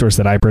a resource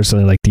that I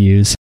personally like to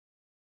use.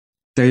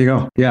 There you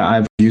go. Yeah,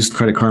 I've used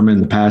Credit Karma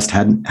in the past.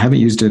 Haven't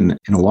used it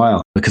in a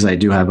while because I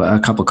do have a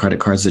couple credit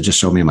cards that just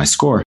show me my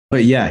score.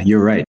 But yeah,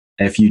 you're right.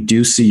 If you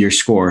do see your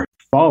score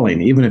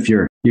falling, even if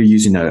you're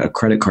using a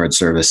credit card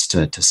service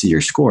to see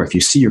your score, if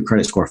you see your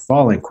credit score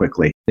falling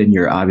quickly, then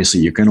you're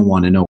going to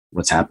want to know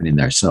what's happening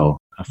there. So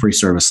a free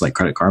service like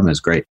Credit Karma is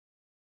great.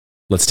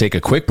 Let's take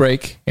a quick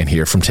break and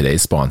hear from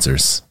today's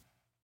sponsors.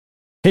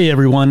 Hey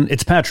everyone,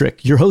 it's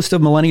Patrick, your host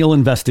of Millennial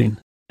Investing.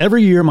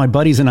 Every year, my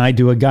buddies and I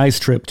do a guy's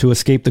trip to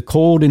escape the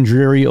cold and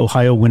dreary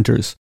Ohio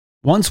winters.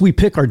 Once we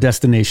pick our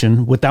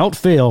destination, without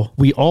fail,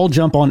 we all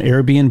jump on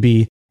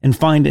Airbnb and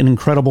find an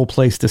incredible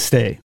place to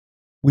stay.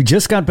 We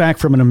just got back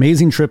from an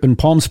amazing trip in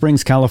Palm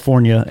Springs,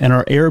 California, and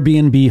our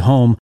Airbnb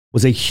home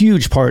was a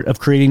huge part of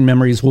creating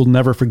memories we'll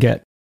never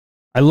forget.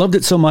 I loved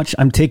it so much,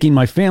 I'm taking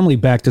my family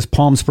back to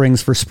Palm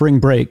Springs for spring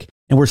break,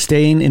 and we're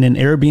staying in an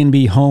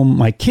Airbnb home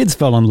my kids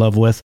fell in love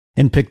with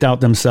and picked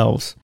out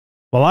themselves.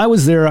 While I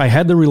was there, I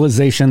had the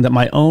realization that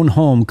my own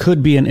home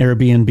could be an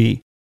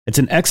Airbnb. It's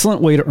an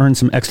excellent way to earn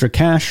some extra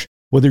cash,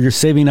 whether you're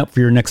saving up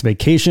for your next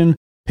vacation,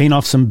 paying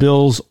off some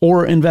bills,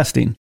 or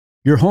investing.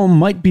 Your home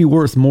might be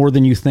worth more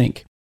than you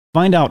think.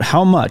 Find out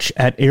how much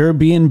at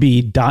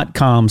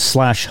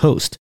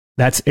airbnb.com/host.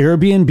 That's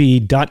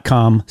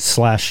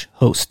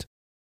airbnb.com/host.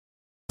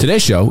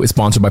 Today's show is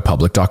sponsored by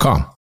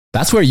public.com.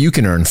 That's where you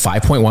can earn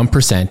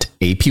 5.1%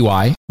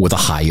 APY with a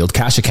high yield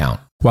cash account.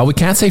 While we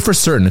can't say for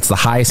certain it's the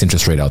highest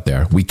interest rate out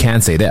there, we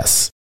can say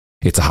this.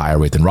 It's a higher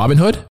rate than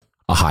Robinhood,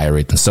 a higher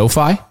rate than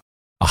SoFi,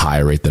 a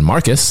higher rate than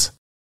Marcus,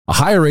 a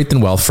higher rate than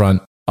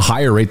Wealthfront, a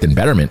higher rate than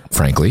Betterment,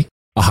 frankly,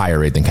 a higher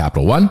rate than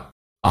Capital One,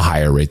 a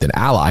higher rate than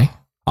Ally,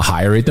 a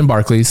higher rate than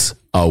Barclays,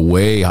 a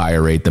way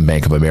higher rate than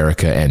Bank of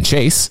America and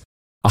Chase,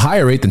 a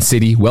higher rate than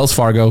Citi, Wells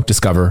Fargo,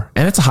 Discover,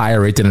 and it's a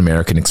higher rate than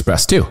American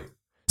Express too.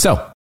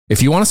 So,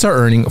 if you want to start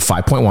earning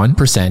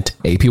 5.1%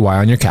 APY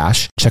on your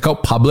cash, check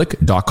out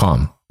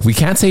public.com. We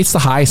can't say it's the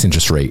highest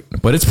interest rate,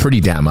 but it's pretty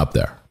damn up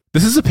there.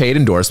 This is a paid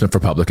endorsement for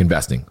Public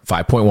Investing,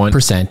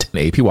 5.1%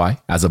 APY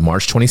as of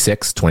March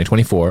 26,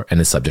 2024,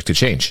 and is subject to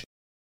change.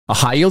 A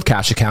high-yield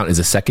cash account is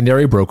a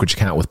secondary brokerage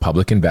account with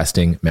Public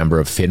Investing, member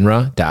of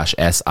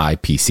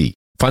FINRA-SIPC.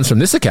 Funds from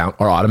this account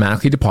are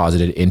automatically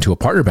deposited into a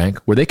partner bank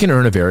where they can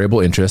earn a variable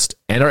interest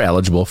and are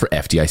eligible for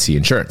FDIC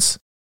insurance.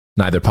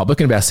 Neither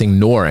Public Investing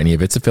nor any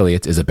of its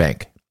affiliates is a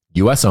bank.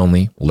 US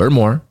only. Learn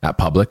more at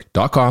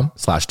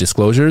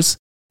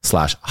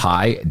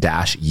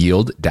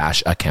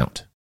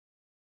public.com/disclosures/high-yield-account.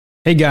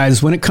 Hey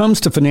guys, when it comes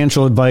to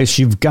financial advice,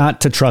 you've got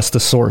to trust the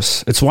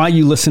source. It's why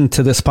you listen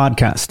to this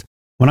podcast.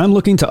 When I'm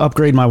looking to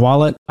upgrade my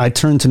wallet, I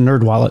turn to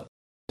NerdWallet.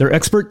 Their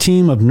expert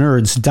team of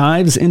nerds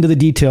dives into the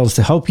details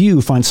to help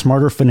you find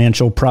smarter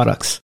financial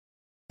products.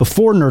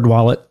 Before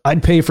NerdWallet,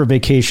 I'd pay for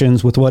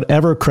vacations with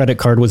whatever credit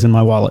card was in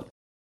my wallet.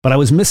 But I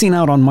was missing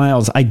out on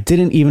miles I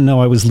didn't even know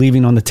I was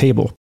leaving on the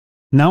table.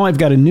 Now I've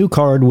got a new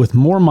card with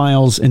more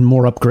miles and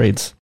more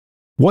upgrades.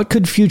 What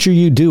could future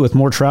you do with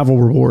more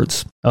travel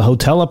rewards? A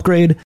hotel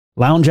upgrade?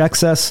 Lounge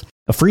access?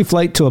 A free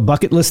flight to a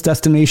bucket list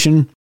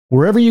destination?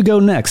 Wherever you go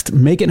next,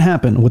 make it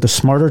happen with a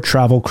smarter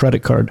travel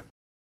credit card.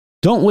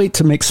 Don't wait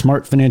to make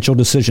smart financial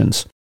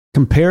decisions.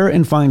 Compare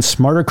and find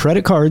smarter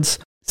credit cards,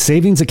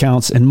 savings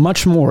accounts, and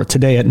much more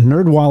today at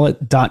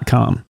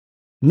nerdwallet.com.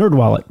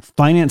 NerdWallet,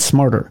 finance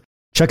smarter.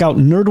 Check out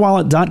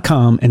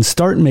nerdwallet.com and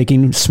start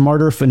making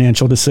smarter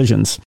financial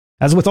decisions.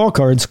 As with all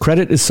cards,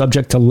 credit is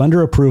subject to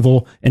lender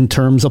approval and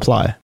terms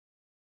apply.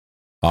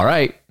 All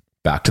right,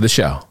 back to the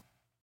show.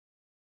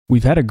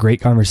 We've had a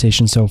great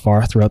conversation so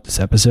far throughout this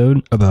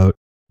episode about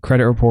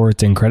credit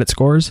reports and credit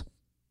scores.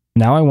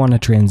 Now I want to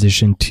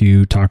transition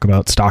to talk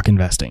about stock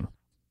investing.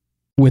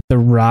 With the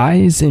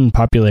rise in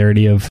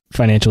popularity of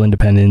financial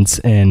independence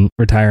and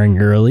retiring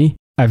early,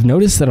 I've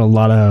noticed that a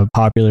lot of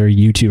popular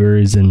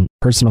YouTubers and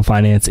personal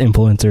finance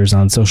influencers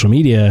on social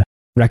media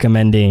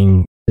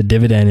recommending the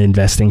dividend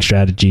investing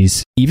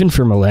strategies, even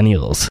for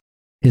millennials.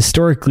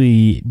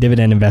 Historically,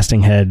 dividend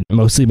investing had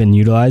mostly been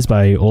utilized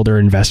by older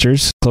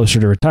investors closer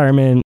to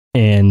retirement,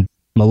 and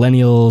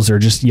millennials or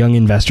just young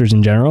investors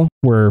in general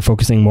were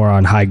focusing more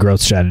on high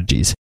growth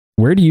strategies.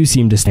 Where do you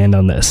seem to stand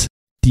on this?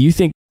 Do you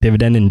think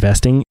dividend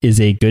investing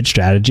is a good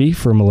strategy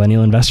for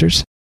millennial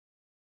investors?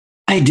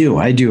 I do.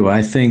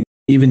 I think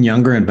even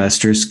younger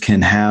investors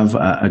can have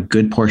a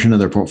good portion of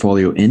their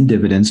portfolio in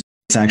dividends.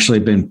 It's actually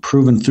been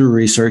proven through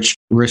research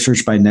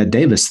by Ned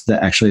Davis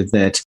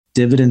that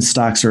dividend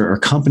stocks are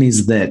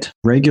companies that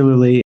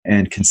regularly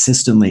and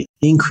consistently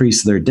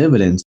increase their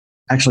dividends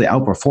actually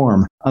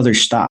outperform other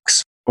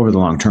stocks over the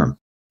long term.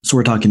 So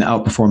we're talking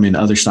outperforming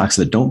other stocks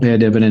that don't pay a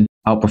dividend,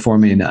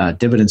 outperforming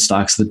dividend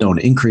stocks that don't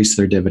increase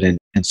their dividend,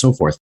 and so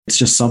forth. It's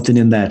just something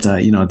in that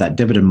that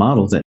dividend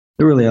model that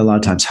really a lot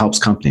of times helps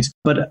companies.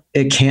 But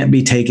it can't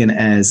be taken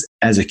as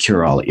a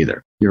cure-all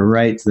either. You're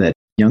right that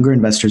younger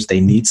investors, they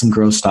need some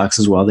growth stocks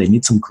as well. They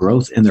need some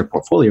growth in their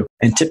portfolio.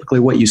 And typically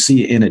what you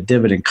see in a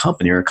dividend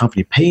company or a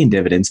company paying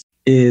dividends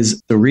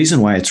is the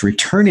reason why it's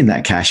returning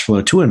that cash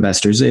flow to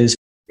investors is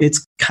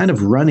it's kind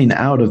of running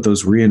out of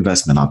those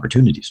reinvestment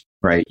opportunities,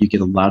 right? You get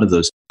a lot of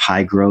those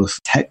high growth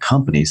tech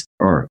companies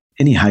or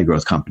any high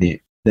growth company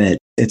that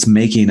it's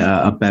making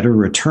a better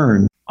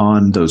return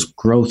on those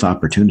growth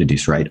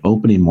opportunities, right?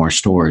 Opening more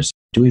stores,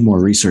 doing more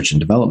research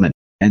and development.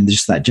 and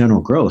just that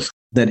general growth,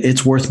 that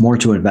it's worth more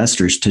to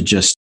investors to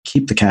just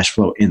keep the cash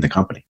flow in the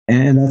company.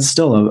 And that's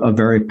still a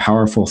very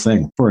powerful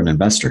thing for an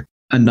investor.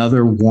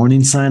 Another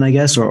warning sign, I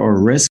guess, or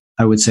risk,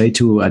 I would say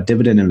to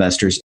dividend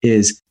investors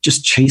is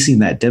just chasing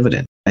that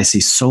dividend. I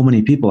see so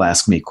many people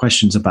ask me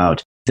questions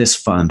about this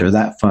fund or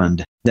that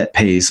fund that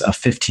pays a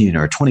 15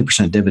 or a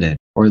 20% dividend,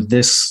 or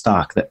this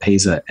stock that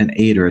pays an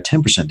 8 or a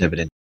 10%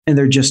 dividend. And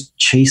they're just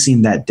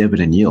chasing that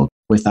dividend yield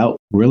without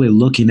really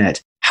looking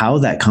at how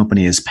that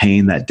company is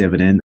paying that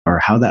dividend or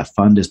how that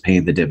fund is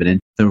paying the dividend.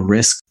 The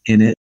risk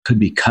in it could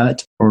be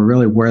cut, or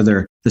really where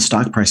the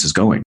stock price is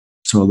going.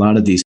 So a lot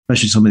of these,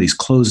 especially some of these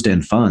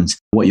closed-end funds,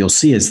 what you'll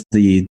see is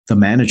the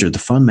manager, the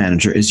fund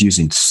manager, is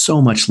using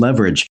so much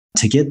leverage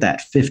to get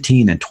that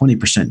 15 and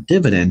 20%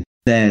 dividend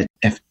that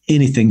if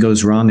anything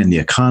goes wrong in the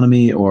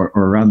economy or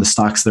around the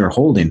stocks they're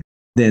holding,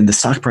 then the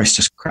stock price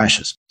just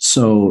crashes.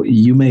 So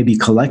you may be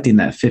collecting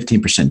that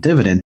 15%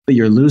 dividend, but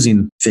you're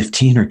losing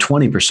 15 or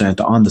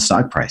 20% on the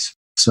stock price.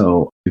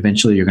 So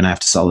eventually you're going to have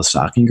to sell the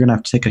stock and you're going to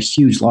have to take a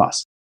huge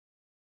loss.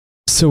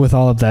 So with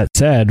all of that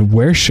said,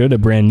 where should a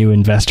brand new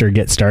investor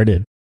get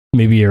started?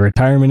 Maybe a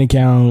retirement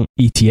account,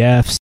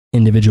 ETFs,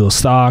 individual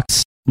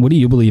stocks? What do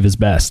you believe is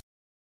best?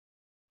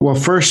 Well,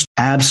 first,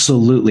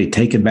 absolutely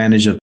take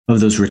advantage of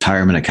those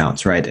retirement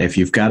accounts, right? If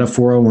you've got a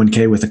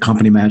 401k with a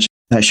company match,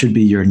 that should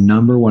be your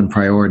number one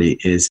priority,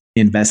 is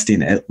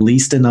investing at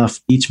least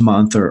enough each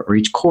month or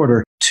each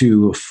quarter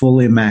to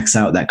fully max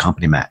out that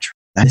company match.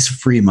 That is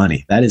free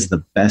money. That is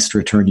the best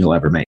return you'll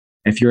ever make.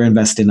 If you're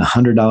investing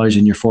 $100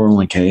 in your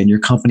 401k and your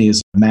company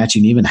is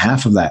matching even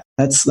half of that,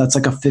 that's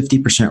like a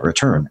 50%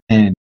 return.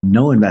 And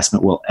no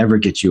investment will ever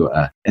get you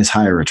as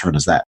high a return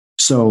as that.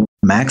 So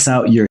max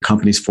out your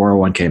company's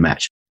 401k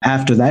match.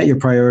 After that, your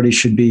priority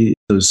should be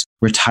those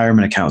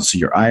retirement accounts. So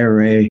your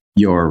IRA,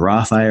 your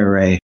Roth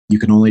IRA, you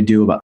can only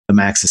do about the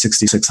max of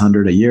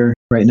 $6,600 a year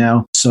right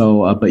now.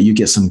 So, but you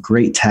get some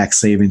great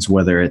tax savings,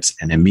 whether it's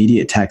an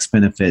immediate tax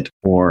benefit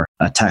or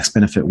a tax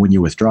benefit when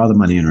you withdraw the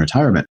money in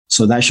retirement.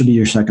 So that should be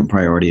your second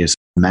priority, is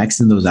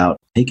maxing those out,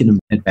 taking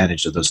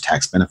advantage of those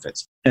tax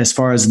benefits. As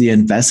far as the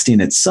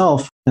investing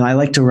itself, and I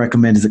like to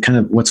recommend is kind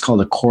of what's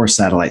called a core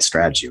satellite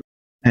strategy.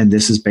 And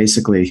this is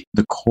basically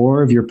the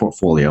core of your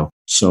portfolio.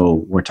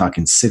 So we're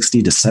talking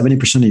 60 to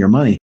 70% of your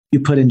money you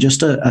put in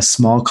just a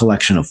small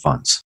collection of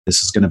funds.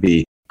 This is going to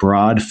be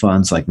broad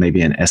funds, like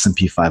maybe an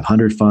S&P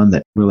 500 fund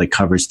that really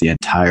covers the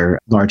entire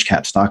large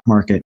cap stock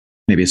market.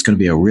 Maybe it's going to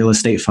be a real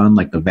estate fund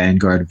like the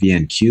Vanguard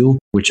VNQ,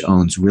 which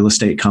owns real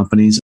estate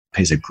companies,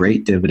 pays a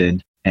great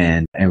dividend,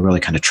 and really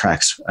kind of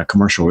tracks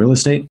commercial real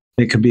estate.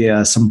 It could be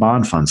some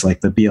bond funds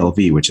like the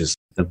BLV, which is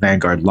the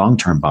Vanguard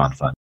Long-Term Bond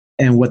Fund.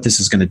 And what this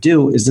is going to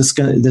do is this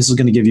is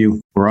going to give you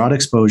broad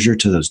exposure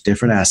to those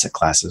different asset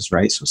classes,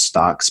 right? So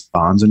stocks,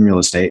 bonds, and real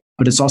estate.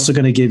 But it's also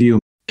going to give you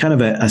kind of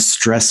a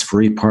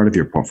stress-free part of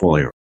your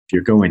portfolio. If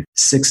you're going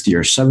 60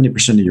 or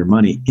 70% of your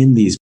money in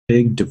these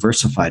big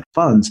diversified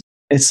funds,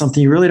 it's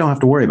something you really don't have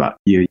to worry about.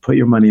 You put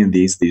your money in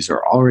these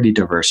are already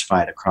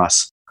diversified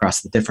across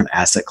the different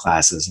asset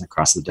classes and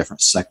across the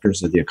different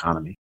sectors of the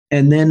economy.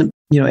 And then,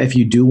 if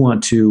you do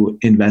want to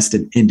invest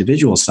in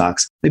individual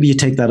stocks, maybe you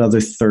take that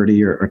other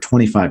 30 or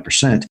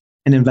 25%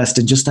 and invest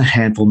in just a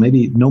handful,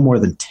 maybe no more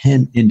than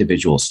 10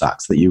 individual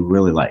stocks that you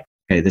really like.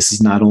 Okay, this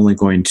is not only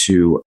going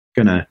to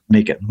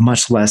make it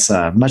much less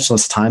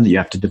time that you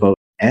have to devote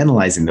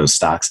analyzing those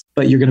stocks,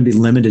 but you're going to be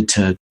limited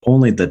to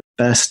only the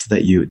best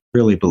that you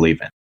really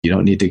believe in. You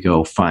don't need to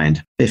go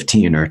find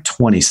 15 or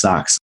 20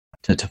 stocks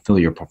to fill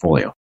your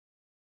portfolio.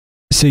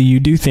 So you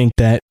do think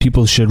that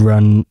people should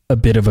run a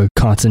bit of a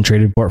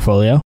concentrated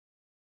portfolio?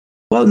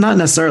 Well, not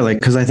necessarily,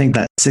 because I think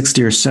that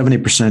 60 or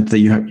 70% that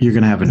you're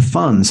going to have in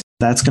funds,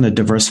 that's going to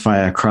diversify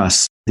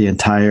across the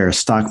entire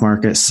stock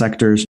market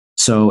sectors.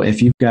 So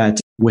if you've got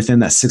within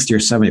that 60 or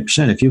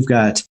 70%, if you've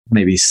got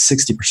maybe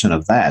 60%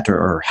 of that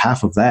or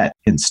half of that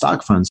in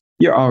stock funds,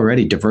 you're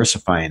already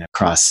diversifying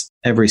across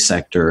every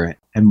sector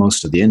and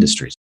most of the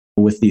industries.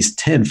 With these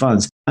 10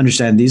 funds,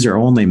 understand these are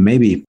only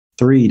maybe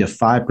 3 to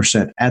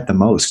 5% at the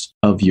most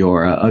of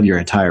your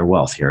entire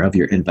wealth here, of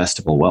your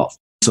investable wealth.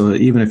 So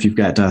even if you've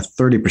got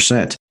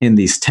 30% in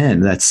these 10,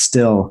 that's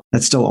still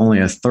only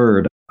a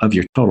third of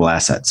your total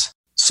assets.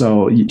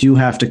 So you do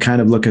have to kind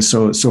of look at,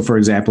 so for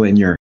example, in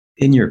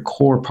your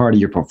core part of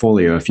your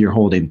portfolio, if you're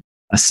holding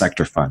a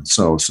sector fund,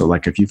 so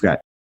like if you've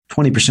got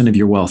 20% of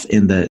your wealth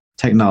in the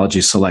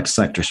technology select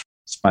sector,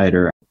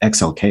 SPDR,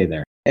 XLK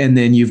there, and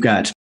then you've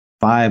got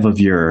 5 of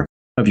your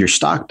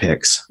stock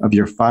picks, of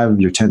your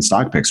 10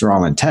 stock picks are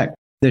all in tech,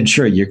 then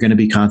sure, you're going to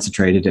be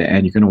concentrated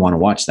and you're going to want to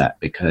watch that,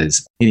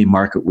 because any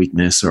market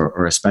weakness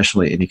or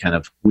especially any kind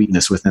of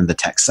weakness within the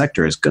tech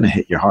sector is going to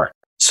hit your heart.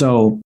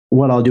 So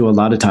what I'll do a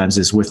lot of times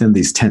is within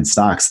these 10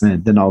 stocks,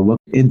 then I'll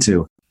look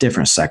into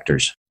different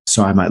sectors.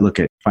 So I might look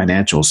at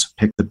financials,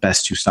 pick the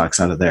best 2 stocks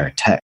out of there,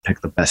 tech,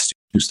 pick the best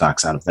 2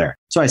 stocks out of there.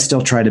 So I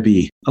still try to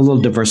be a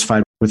little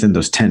diversified within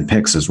those 10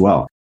 picks as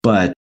well.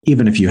 But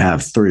even if you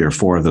have 3 or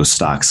 4 of those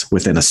stocks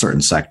within a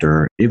certain sector,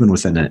 or even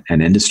within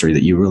an industry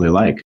that you really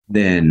like,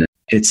 then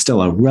it's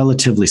still a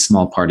relatively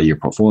small part of your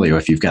portfolio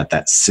if you've got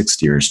that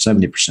 60 or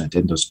 70%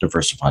 in those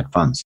diversified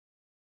funds.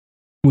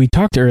 We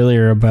talked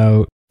earlier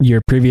about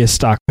your previous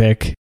stock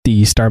pick,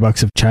 the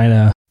Starbucks of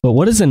China, but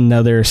what is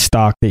another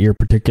stock that you're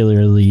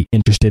particularly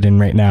interested in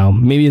right now?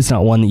 Maybe it's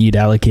not one that you'd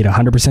allocate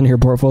 100% of your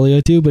portfolio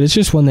to, but it's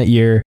just one that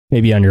you're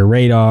maybe on your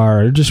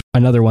radar or just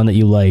another one that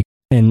you like.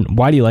 And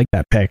why do you like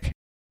that pick?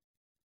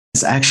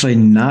 It's actually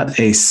not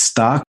a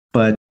stock,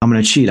 but I'm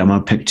going to cheat. I'm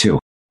going to pick two.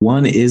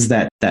 One is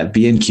that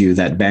VNQ,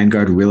 that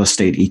Vanguard Real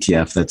Estate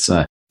ETF. That's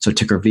so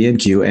ticker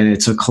VNQ, and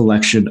it's a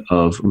collection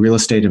of real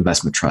estate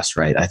investment trusts,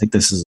 right? I think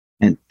this is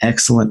an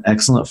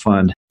excellent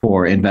fund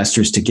for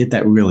investors to get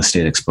that real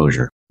estate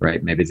exposure,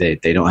 right? Maybe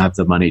they don't have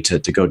the money to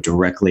go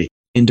directly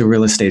into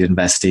real estate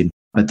investing,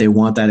 but they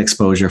want that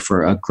exposure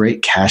for a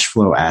great cash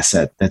flow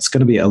asset that's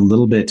going to be a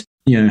little bit,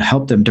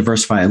 help them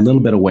diversify a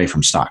little bit away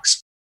from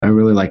stocks. I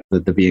really like the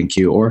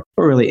VNQ or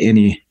really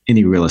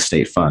any real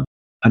estate fund.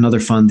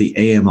 Another fund, the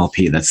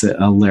AMLP, that's a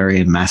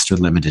Alarian Master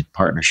Limited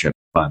Partnership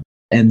Fund.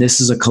 And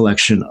this is a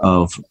collection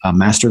of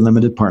master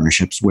limited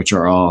partnerships, which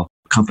are all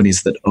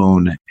companies that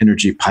own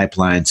energy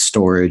pipelines,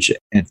 storage,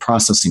 and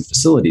processing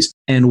facilities.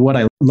 And what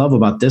I love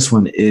about this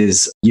one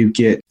is you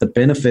get the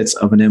benefits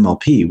of an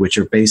MLP, which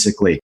are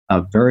basically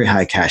a very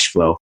high cash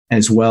flow,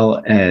 as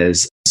well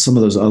as some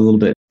of those a little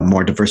bit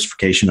more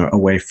diversification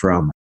away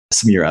from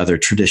some of your other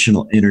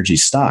traditional energy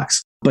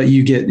stocks. But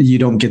you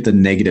don't get the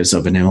negatives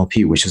of an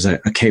MLP, which is a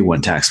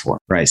K1 tax form,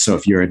 right? So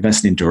if you're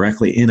investing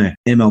directly in an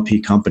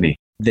MLP company,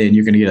 then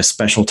you're going to get a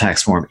special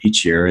tax form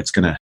each year.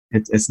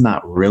 It's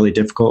not really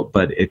difficult,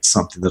 but it's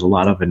something that a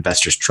lot of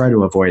investors try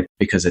to avoid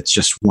because it's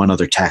just one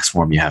other tax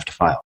form you have to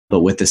file.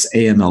 But with this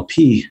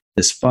AMLP,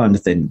 this fund,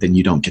 then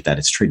you don't get that.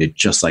 It's treated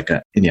just like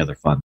any other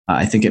fund.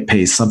 I think it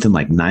pays something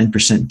like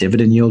 9%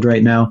 dividend yield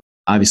right now.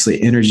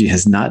 Obviously, energy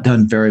has not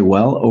done very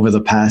well over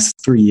the past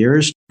 3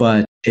 years,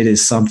 but it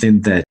is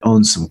something that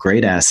owns some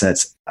great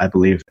assets. I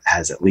believe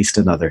has at least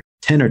another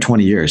 10 or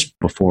 20 years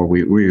before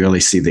we really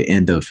see the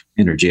end of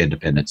energy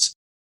independence.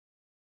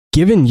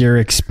 Given your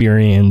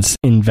experience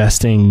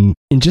investing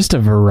in just a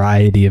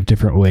variety of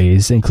different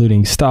ways,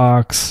 including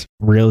stocks,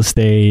 real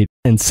estate,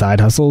 and side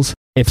hustles,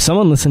 if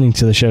someone listening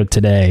to the show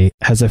today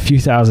has a few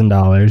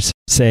 $1,000s,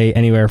 say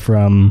anywhere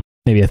from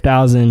maybe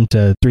 $1,000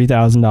 to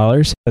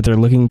 $3,000 that they're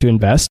looking to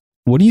invest,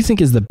 what do you think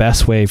is the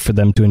best way for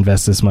them to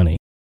invest this money?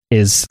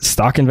 Is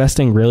stock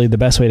investing really the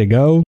best way to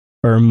go?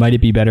 Or might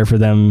it be better for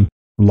them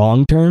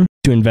long-term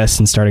to invest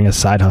in starting a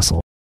side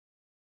hustle?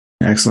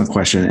 Excellent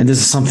question. And this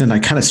is something I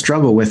kind of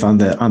struggle with on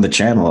the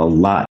channel a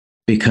lot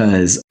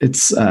because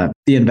it's the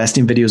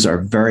investing videos are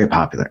very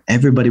popular.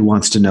 Everybody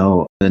wants to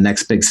know the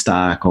next big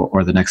stock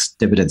or the next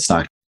dividend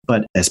stock.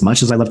 But as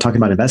much as I love talking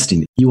about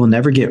investing, you will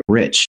never get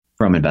rich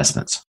from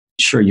investments.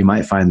 Sure, you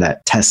might find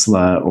that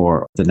Tesla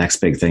or the next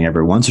big thing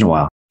every once in a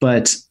while.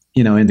 But,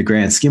 in the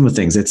grand scheme of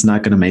things, it's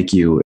not going to make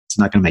you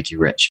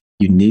rich.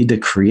 You need to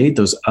create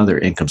those other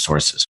income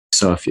sources.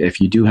 So if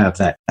you do have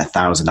that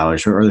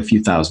 $1,000 or a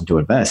few thousand to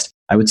invest,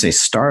 I would say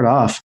start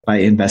off by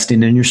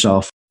investing in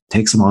yourself,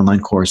 take some online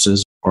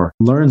courses or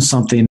learn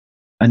something,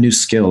 a new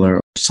skill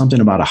or something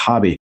about a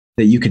hobby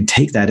that you can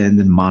take that in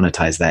and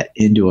monetize that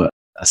into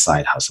a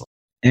side hustle.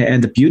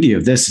 And the beauty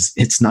of this is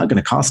it's not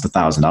going to cost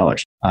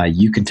 $1,000.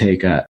 You can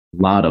take a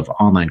lot of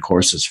online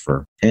courses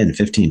for $10,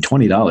 $15,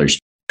 $20,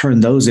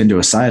 turn those into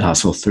a side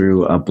hustle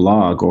through a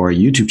blog or a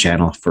YouTube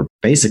channel for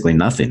basically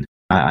nothing.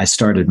 I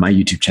started my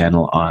YouTube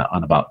channel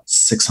on about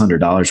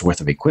 $600 worth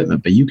of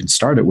equipment, but you can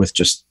start it with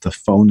just the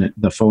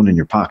phone in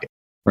your pocket,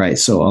 right?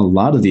 So a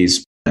lot of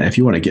these, if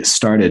you want to get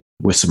started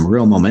with some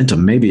real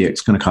momentum, maybe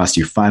it's going to cost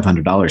you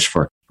 $500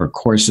 for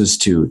courses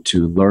to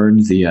learn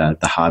the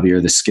hobby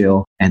or the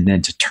skill, and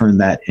then to turn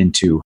that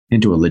into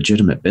a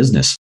legitimate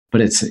business.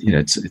 But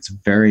it's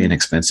very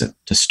inexpensive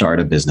to start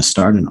a business,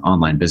 start an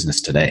online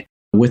business today.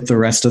 With the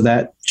rest of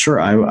that, sure,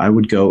 I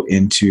would go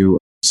into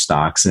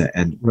stocks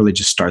and really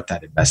just start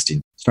that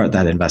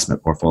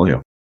investment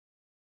portfolio.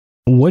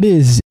 What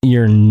is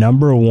your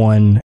number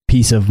one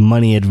piece of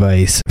money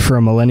advice for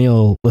a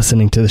millennial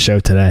listening to the show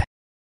today?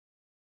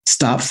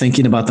 Stop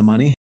thinking about the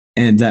money.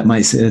 And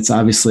it's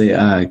obviously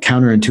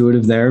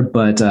counterintuitive there,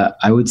 but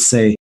I would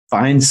say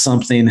find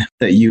something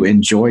that you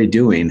enjoy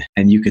doing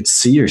and you could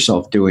see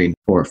yourself doing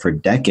for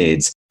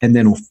decades, and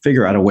then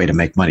figure out a way to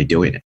make money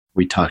doing it.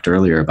 We talked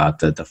earlier about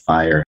the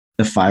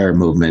FIRE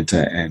movement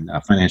and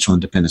financial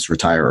independence,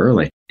 retire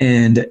early.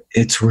 And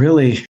it's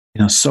really,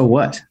 so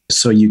what?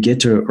 So you get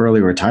to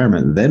early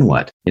retirement, then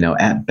what?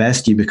 At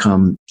best, you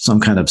become some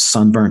kind of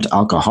sunburnt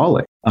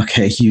alcoholic.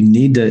 Okay, you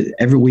need to,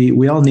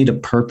 we all need a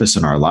purpose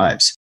in our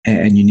lives.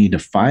 And you need to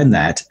find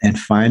that and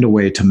find a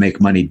way to make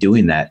money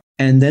doing that.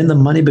 And then the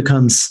money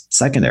becomes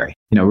secondary.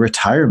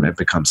 Retirement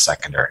becomes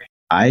secondary.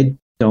 I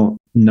don't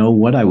know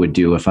what I would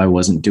do if I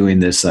wasn't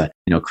doing this,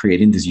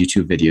 creating these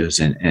YouTube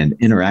videos and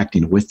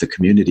interacting with the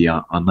community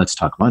on Let's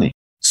Talk Money.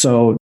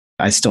 So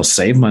I still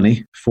save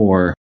money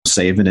for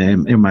saving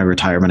in my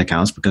retirement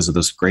accounts because of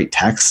those great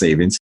tax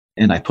savings.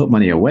 And I put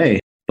money away,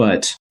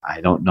 but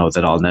I don't know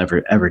that I'll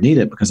never, ever need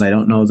it because I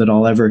don't know that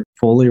I'll ever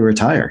fully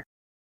retire.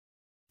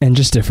 And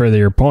just to further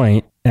your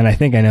point, and I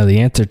think I know the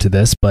answer to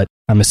this, but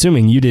I'm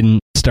assuming you didn't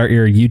start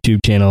your YouTube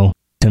channel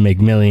to make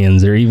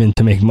millions or even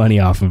to make money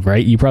off of,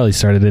 right? You probably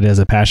started it as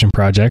a passion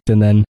project.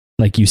 And then,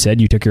 like you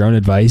said, you took your own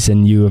advice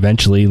and you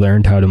eventually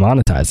learned how to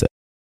monetize it.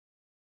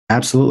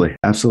 Absolutely.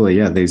 Absolutely.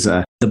 Yeah.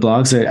 The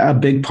blogs, a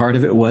big part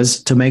of it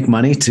was to make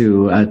money,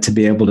 to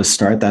be able to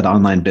start that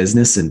online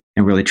business and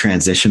really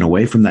transition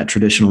away from that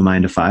traditional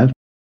 9 to 5.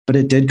 But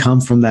it did come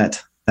from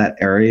that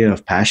area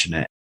of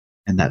passion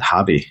and that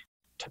hobby,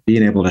 to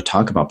being able to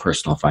talk about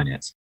personal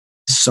finance.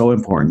 So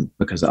important,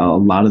 because a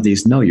lot of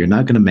these, you're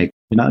not going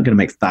to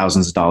make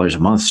thousands of dollars a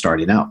month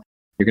starting out.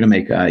 You're going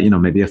to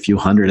make, maybe a few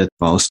hundred at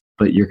most,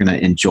 but you're going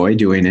to enjoy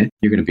doing it.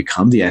 You're going to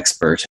become the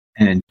expert,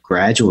 and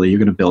gradually you're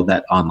going to build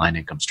that online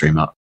income stream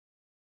up.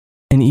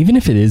 And even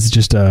if it is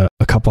just a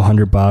couple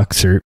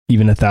 $100 or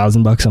even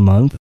 $1,000 a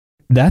month,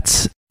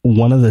 that's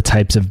one of the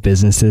types of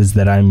businesses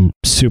that I'm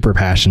super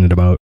passionate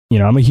about.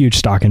 I'm a huge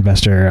stock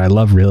investor. I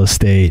love real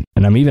estate,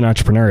 and I'm even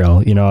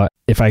entrepreneurial.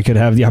 If I could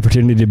have the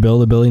opportunity to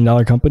build $1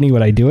 billion company,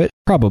 would I do it?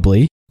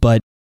 Probably.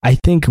 But I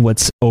think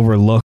what's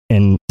overlooked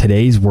in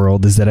today's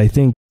world is that I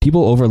think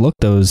people overlook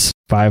those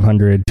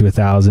 $500 to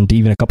 $1,000 to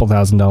even a couple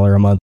 $1,000 a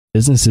month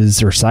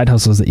businesses or side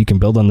hustles that you can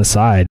build on the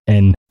side.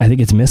 And I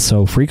think it's missed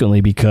so frequently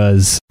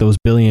because those $1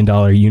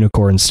 billion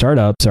unicorn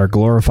startups are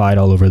glorified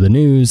all over the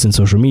news and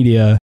social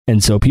media.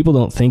 And so people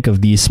don't think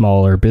of these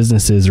smaller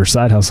businesses or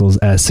side hustles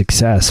as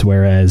success.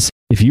 Whereas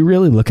if you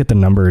really look at the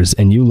numbers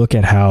and you look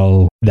at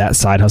how that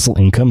side hustle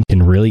income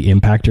can really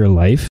impact your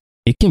life,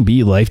 it can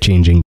be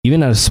life-changing,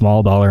 even at a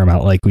small dollar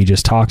amount like we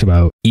just talked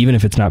about, even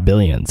if it's not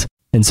billions.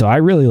 And so I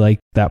really like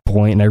that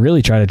point, and I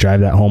really try to drive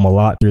that home a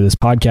lot through this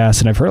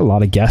podcast. And I've heard a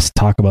lot of guests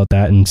talk about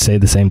that and say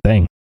the same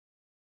thing.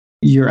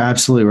 You're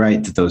absolutely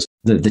right that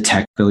the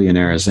tech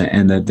billionaires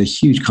and the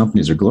huge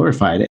companies are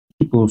glorified.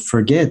 People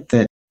forget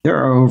that there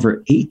are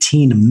over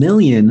 18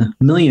 million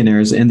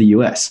millionaires in the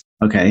US.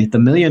 Okay. The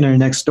millionaire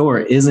next door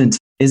isn't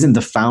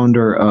the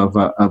founder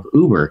of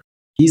Uber.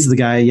 He's the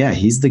guy. Yeah.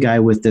 He's the guy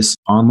with this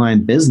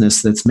online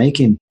business that's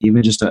making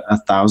even just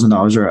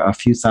 $1,000 or a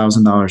few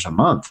 $1,000s a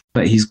month,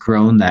 but he's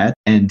grown that,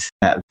 and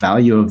that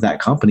value of that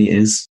company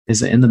is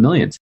in the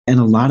millions. And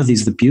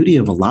the beauty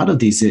of a lot of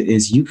these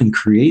is you can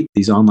create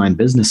these online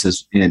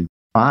businesses in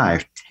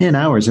 5-10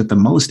 hours at the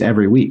most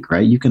every week,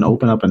 right? You can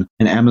open up an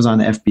Amazon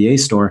FBA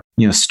store,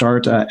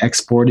 start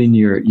exporting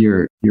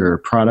your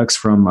products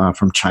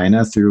from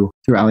China through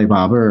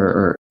Alibaba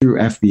or through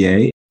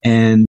FBA,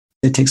 and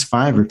it takes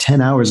 5 or 10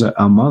 hours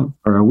a month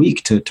or a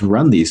week to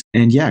run these,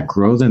 and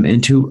grow them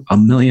into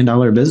 $1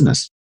 million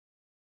business.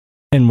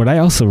 And what I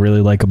also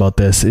really like about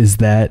this is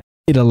that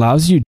it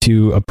allows you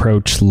to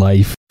approach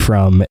life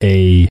from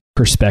a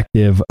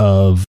perspective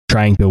of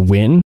trying to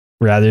win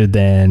rather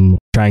than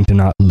trying to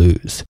not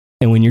lose.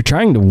 And when you're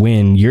trying to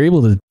win, you're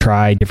able to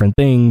try different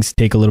things,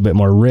 take a little bit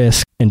more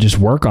risk, and just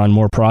work on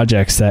more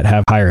projects that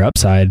have higher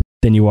upside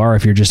than you are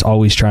if you're just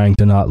always trying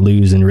to not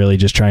lose and really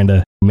just trying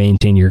to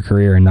maintain your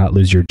career and not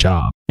lose your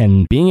job.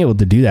 And being able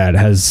to do that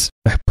has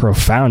a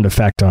profound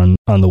effect on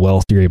the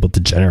wealth you're able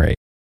to generate.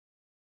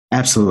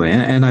 Absolutely.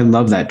 And I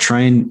love that.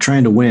 Trying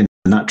to win,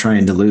 not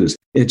trying to lose.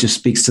 It just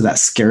speaks to that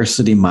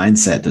scarcity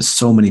mindset that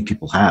so many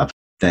people have,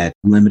 that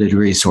limited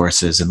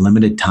resources and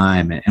limited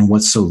time, and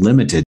what's so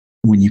limited.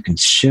 When you can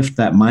shift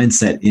that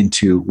mindset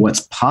into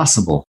what's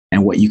possible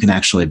and what you can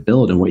actually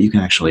build and what you can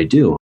actually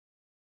do.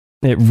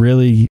 It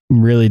really,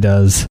 really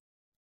does.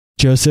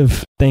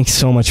 Joseph, thanks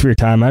so much for your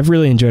time. I've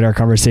really enjoyed our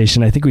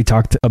conversation. I think we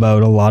talked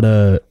about a lot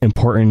of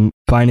important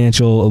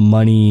financial,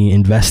 money,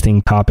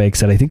 investing topics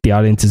that I think the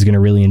audience is going to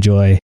really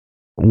enjoy.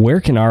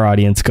 Where can our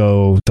audience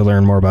go to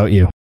learn more about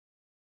you?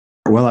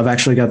 Well, I've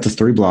actually got the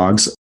 3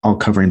 blogs all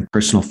covering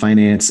personal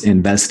finance,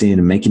 investing,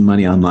 and making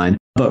money online.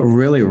 But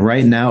really,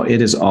 right now,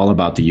 it is all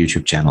about the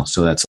YouTube channel.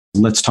 So that's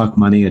Let's Talk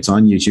Money. It's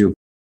on YouTube.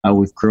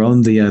 We've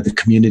grown the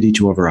community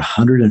to over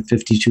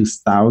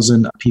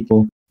 152,000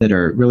 people that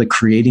are really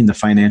creating the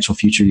financial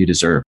future you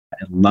deserve.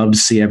 I'd love to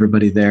see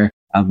everybody there.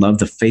 I love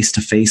the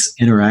face-to-face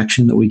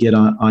interaction that we get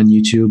on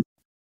YouTube.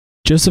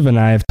 Joseph and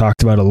I have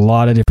talked about a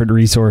lot of different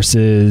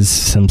resources,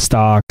 some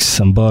stocks,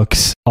 some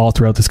books, all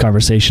throughout this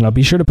conversation. I'll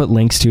be sure to put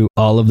links to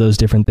all of those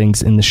different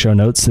things in the show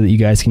notes so that you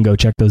guys can go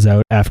check those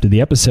out after the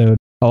episode.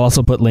 I'll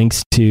also put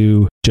links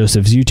to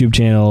Joseph's YouTube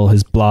channel,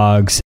 his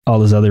blogs, all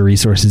those other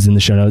resources in the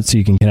show notes so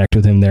you can connect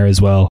with him there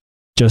as well.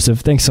 Joseph,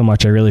 thanks so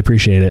much. I really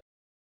appreciate it.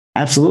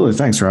 Absolutely.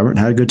 Thanks, Robert.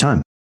 Had a good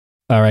time.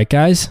 All right,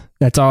 guys.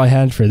 That's all I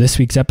had for this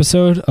week's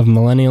episode of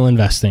Millennial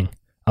Investing.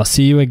 I'll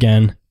see you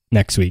again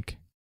next week.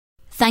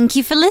 Thank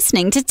you for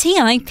listening to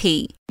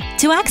TIP.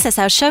 To access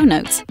our show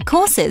notes,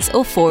 courses,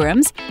 or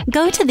forums,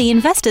 go to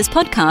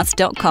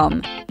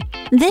theinvestorspodcast.com.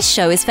 This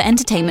show is for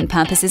entertainment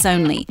purposes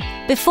only.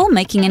 Before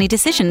making any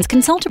decisions,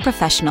 consult a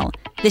professional.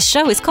 This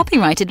show is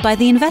copyrighted by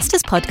the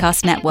Investors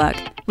Podcast Network.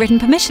 Written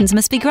permissions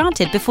must be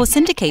granted before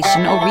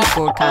syndication or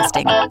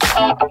rebroadcasting.